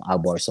I'm saying? Some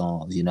Akbar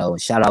songs. You know.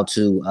 And shout out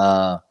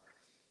to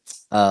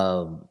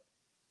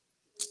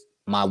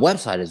my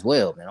website as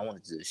well, man. I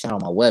wanted to shout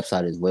out my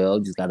website as well.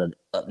 Just got a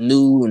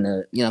new and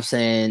you know what I'm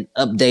saying,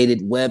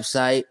 updated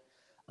website.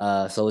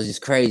 So it's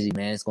just crazy,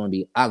 man. It's gonna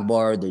be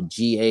Akbar the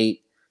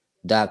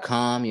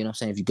G8.com. You know what I'm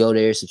saying? If you go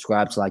there,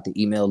 subscribe to like the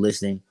email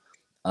listing,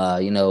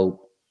 we'll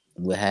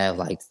have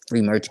like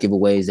free merch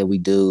giveaways that we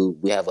do.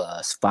 We have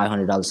a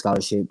 $500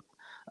 scholarship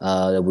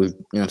that we're, you know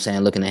what I'm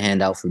saying, looking to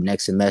hand out for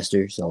next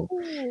semester. So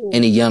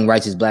any young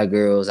righteous black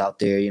girls out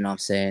there, you know what I'm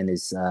saying,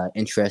 is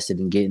interested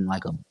in getting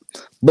like a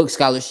book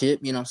scholarship,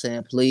 you know what I'm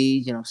saying,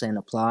 please, you know what I'm saying,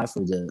 apply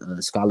for the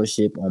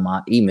scholarship on my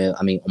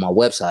on my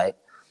website.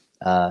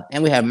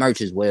 And we have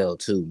merch as well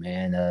too,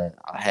 man.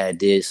 I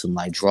did some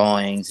like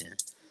drawings and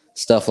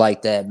stuff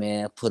like that,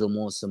 man. Put them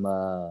on some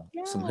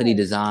hoodie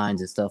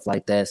designs and stuff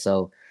like that.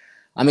 So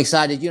I'm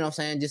excited, you know what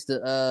I'm saying, just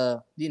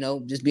to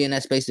just be in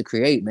that space to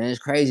create, man. It's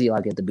crazy.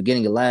 Like at the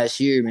beginning of last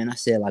year, man, I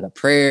said like a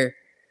prayer,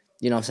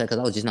 you know what I'm saying, because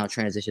I was just now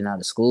transitioning out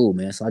of school,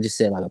 man. So I just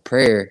said like a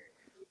prayer,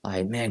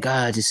 like, man,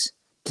 God, just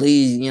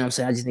please, you know what I'm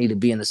saying, I just need to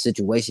be in a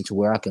situation to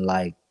where I can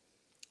like,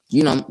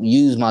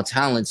 use my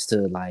talents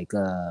to like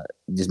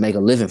just make a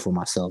living for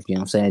myself. You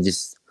know what I'm saying?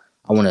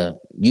 I want to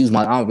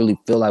I don't really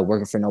feel like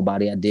working for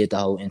nobody. I did the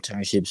whole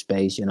internship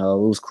space, it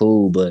was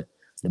cool, but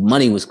the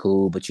money was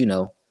cool, but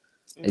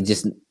It's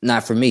just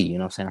not for me, you know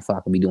what I'm saying? I feel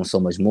like I could be doing so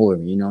much more,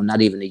 you know,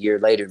 not even a year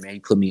later, man, he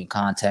put me in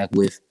contact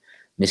with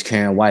Miss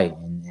Karen White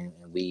and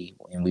we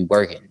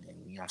working, and,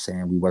 you know what I'm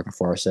saying? We working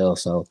for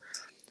ourselves. So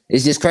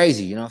it's just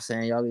crazy, you know what I'm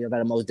saying? Y'all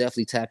gotta most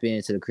definitely tap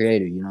into the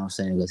creator, you know what I'm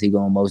saying? Because he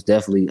gonna most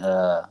definitely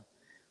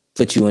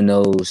put you in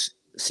those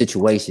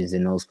situations,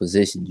 in those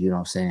positions, you know what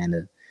I'm saying,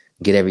 to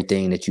get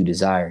everything that you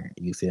desire,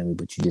 you feel me?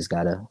 But you just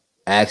gotta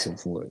ask him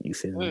for it, you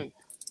feel me?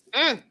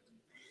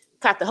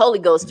 Caught the Holy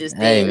Ghost just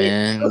Hey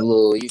then. man,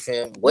 little, you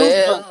feel me?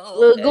 Goosebump,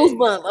 little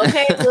goosebump,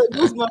 okay? Little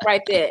goosebump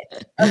right there.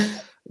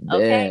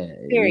 Okay,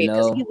 Yeah, period. you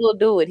Because know, he will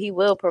do it. He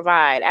will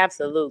provide.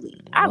 Absolutely.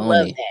 I love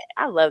Loney. that.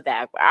 I love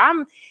that.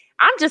 I'm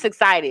just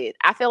excited.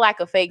 I feel like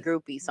a fake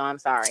groupie, so I'm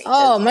sorry.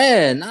 Oh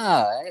man,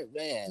 nah, hey,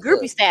 man,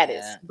 Groupie look,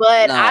 status. man.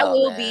 But I Nah,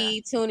 will man.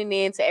 be tuning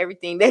in to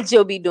everything that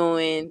you'll be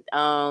doing,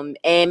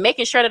 and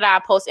making sure that I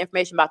post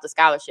information about the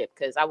scholarship,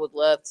 because I would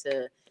love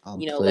to, Oh,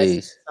 let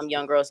please. some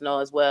young girls know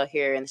as well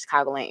here in the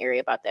Chicagoland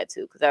area about that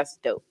too, because that's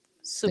dope.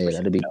 Super,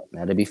 Yeah,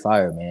 that'd be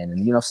fire, man. And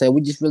you know what I'm saying?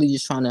 We just really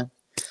just trying to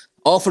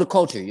all for the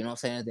culture, you know what I'm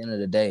saying? At the end of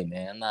the day,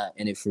 man. I'm not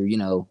in it for, you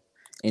know,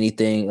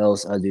 anything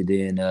else other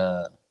than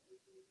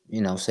you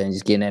know what I'm saying,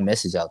 just getting that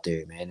message out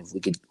there, man. If we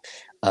could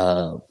you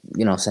know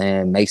what I'm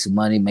saying, make some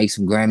money, make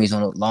some Grammys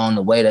along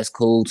the way, that's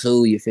cool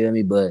too, you feel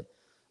me? But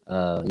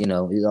you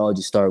know, it all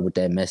just started with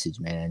that message,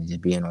 man,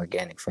 just being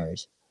organic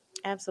first.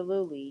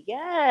 Absolutely.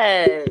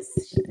 Yes.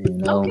 You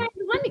know. Okay,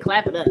 let me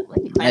clap it up.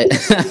 Let me clap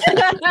it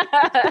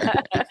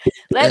up.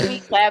 Let me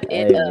clap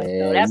it Hey up. So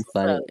man, that's you what's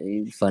funny, up.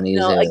 you funny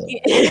as hell.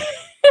 Again,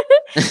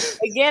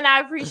 again, I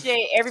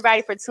appreciate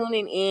everybody for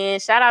tuning in.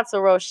 Shout out to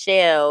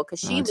Rochelle,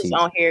 because she was Auntie.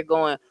 on here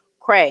going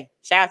cray.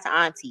 Shout out to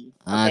Auntie.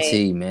 Okay?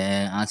 Auntie,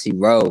 man. Auntie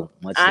Ro.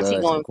 Much Auntie love to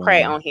the going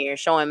cray queen. on here,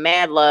 showing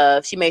mad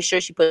love. She made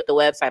sure she put the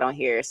website on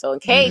here. So in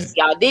case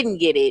y'all didn't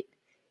get it,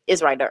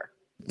 it's right there.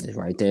 It's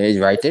right there. It's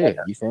right there.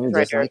 You feel me? It's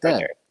right Just there. like It's right that.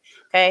 there.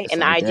 Okay. Just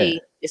And the like IG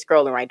that. is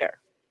scrolling right there.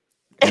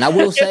 And I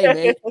will say,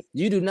 man,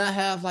 you do not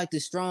have like the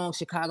strong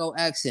Chicago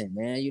accent,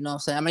 man. You know what I'm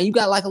saying? I mean, you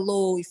got like a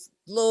little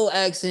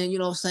accent, you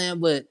know what I'm saying?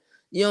 But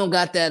you don't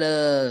got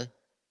that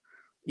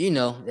you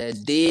know,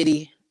 that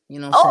Diddy, you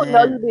know what I'm saying?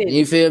 No, you didn't.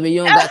 You feel me?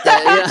 You don't got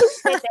that, yeah.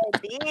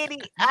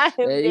 I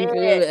am You feel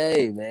dead. me?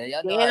 Hey, man,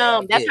 y'all know how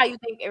y'all That's get. how you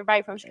think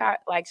everybody from Chicago,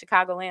 like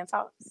Chicagoland,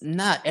 talks.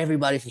 Not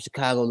everybody from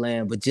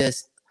Chicagoland, but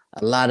just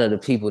a lot of the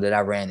people that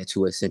I ran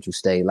into at Central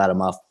State, a lot of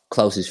my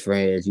closest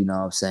friends, you know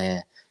what I'm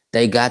saying?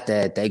 They got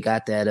that,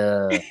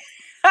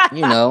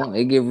 you know,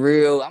 it get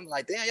real. I'm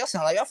like, damn, y'all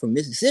sound like y'all from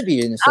Mississippi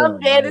or something. I'm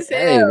dead Like, as hell.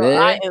 hey,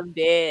 man. I am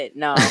dead.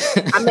 No,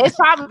 I mean, it's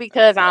probably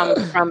because I'm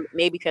from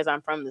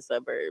the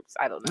suburbs.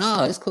 I don't know.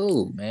 No, it's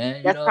cool, man.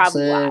 You That's know what I'm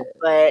probably why. saying?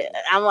 But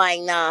I'm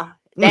like, nah,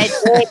 that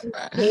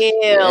dead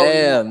hell.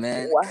 Yeah, No.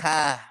 man.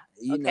 Kai,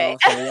 you know Okay.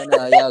 what I'm saying? Y'all know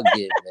how y'all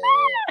get, man.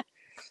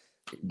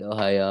 You know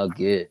how y'all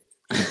get.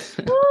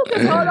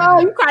 Hold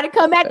on, you trying to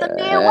come at the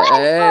Midwest?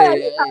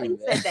 Hey, You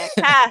said that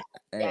Kai.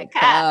 Hey, Kai.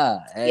 Kai.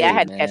 Hey, Yeah, I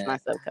had to man. catch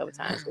myself a couple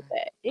times with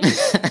that.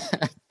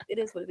 It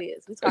is what it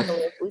is. We talk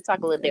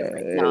a little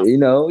different. No. You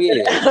know,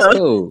 yeah, it's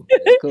cool.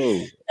 It's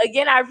cool.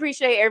 Again, I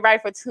appreciate everybody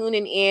for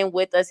tuning in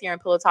with us here on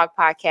Pillow Talk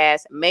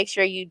Podcast. Make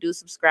sure you do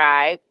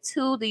subscribe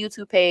to the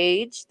YouTube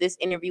page. This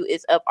interview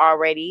is up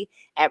already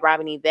at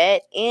Robin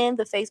Yvette, and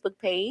the Facebook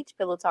page,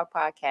 Pillow Talk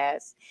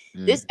Podcast.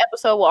 This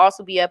episode will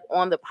also be up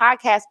on the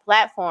podcast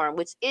platform,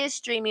 which is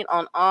streaming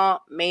on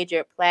all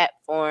major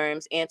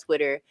platforms and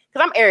Twitter,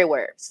 because I'm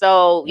everywhere.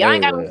 So y'all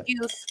ain't got no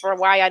excuse for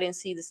why y'all didn't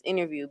see this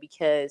interview,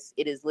 because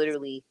it is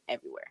literally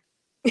everywhere.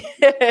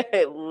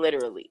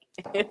 Literally.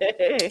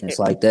 It's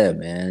like that,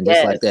 man.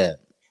 Just like that.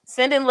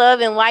 Sending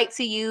love and light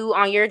to you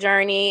on your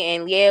journey.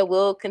 And yeah,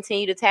 we'll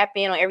continue to tap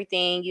in on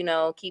everything,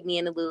 keep me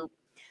in the loop.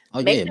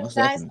 Oh, Make yeah, sure most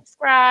you guys definitely.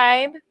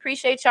 subscribe.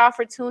 Appreciate y'all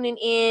for tuning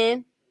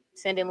in.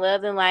 Sending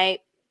love and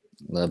light.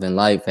 Love and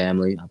light,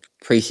 family. I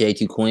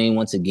appreciate you, Queen,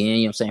 once again, you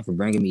know what I'm saying, for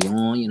bringing me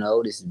on. You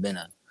know, this has been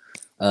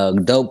a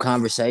dope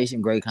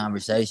conversation, great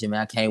conversation,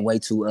 man. I can't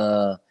wait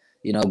to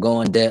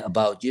go in depth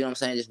about, you know what I'm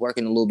saying, just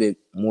working a little bit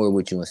more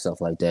with you and stuff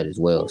like that as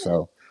well.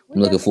 So I'm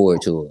looking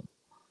forward to it.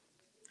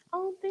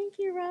 Oh, thank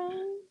you,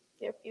 Ron.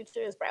 Your future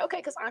is bright. Okay,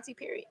 because Auntie,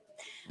 period.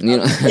 You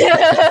know? Auntie,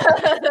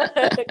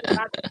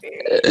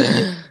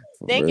 period.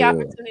 Thank y'all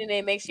for tuning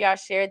in. Make sure y'all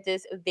share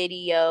this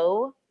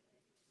video.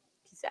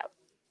 Peace out.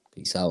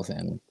 Peace out,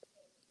 family.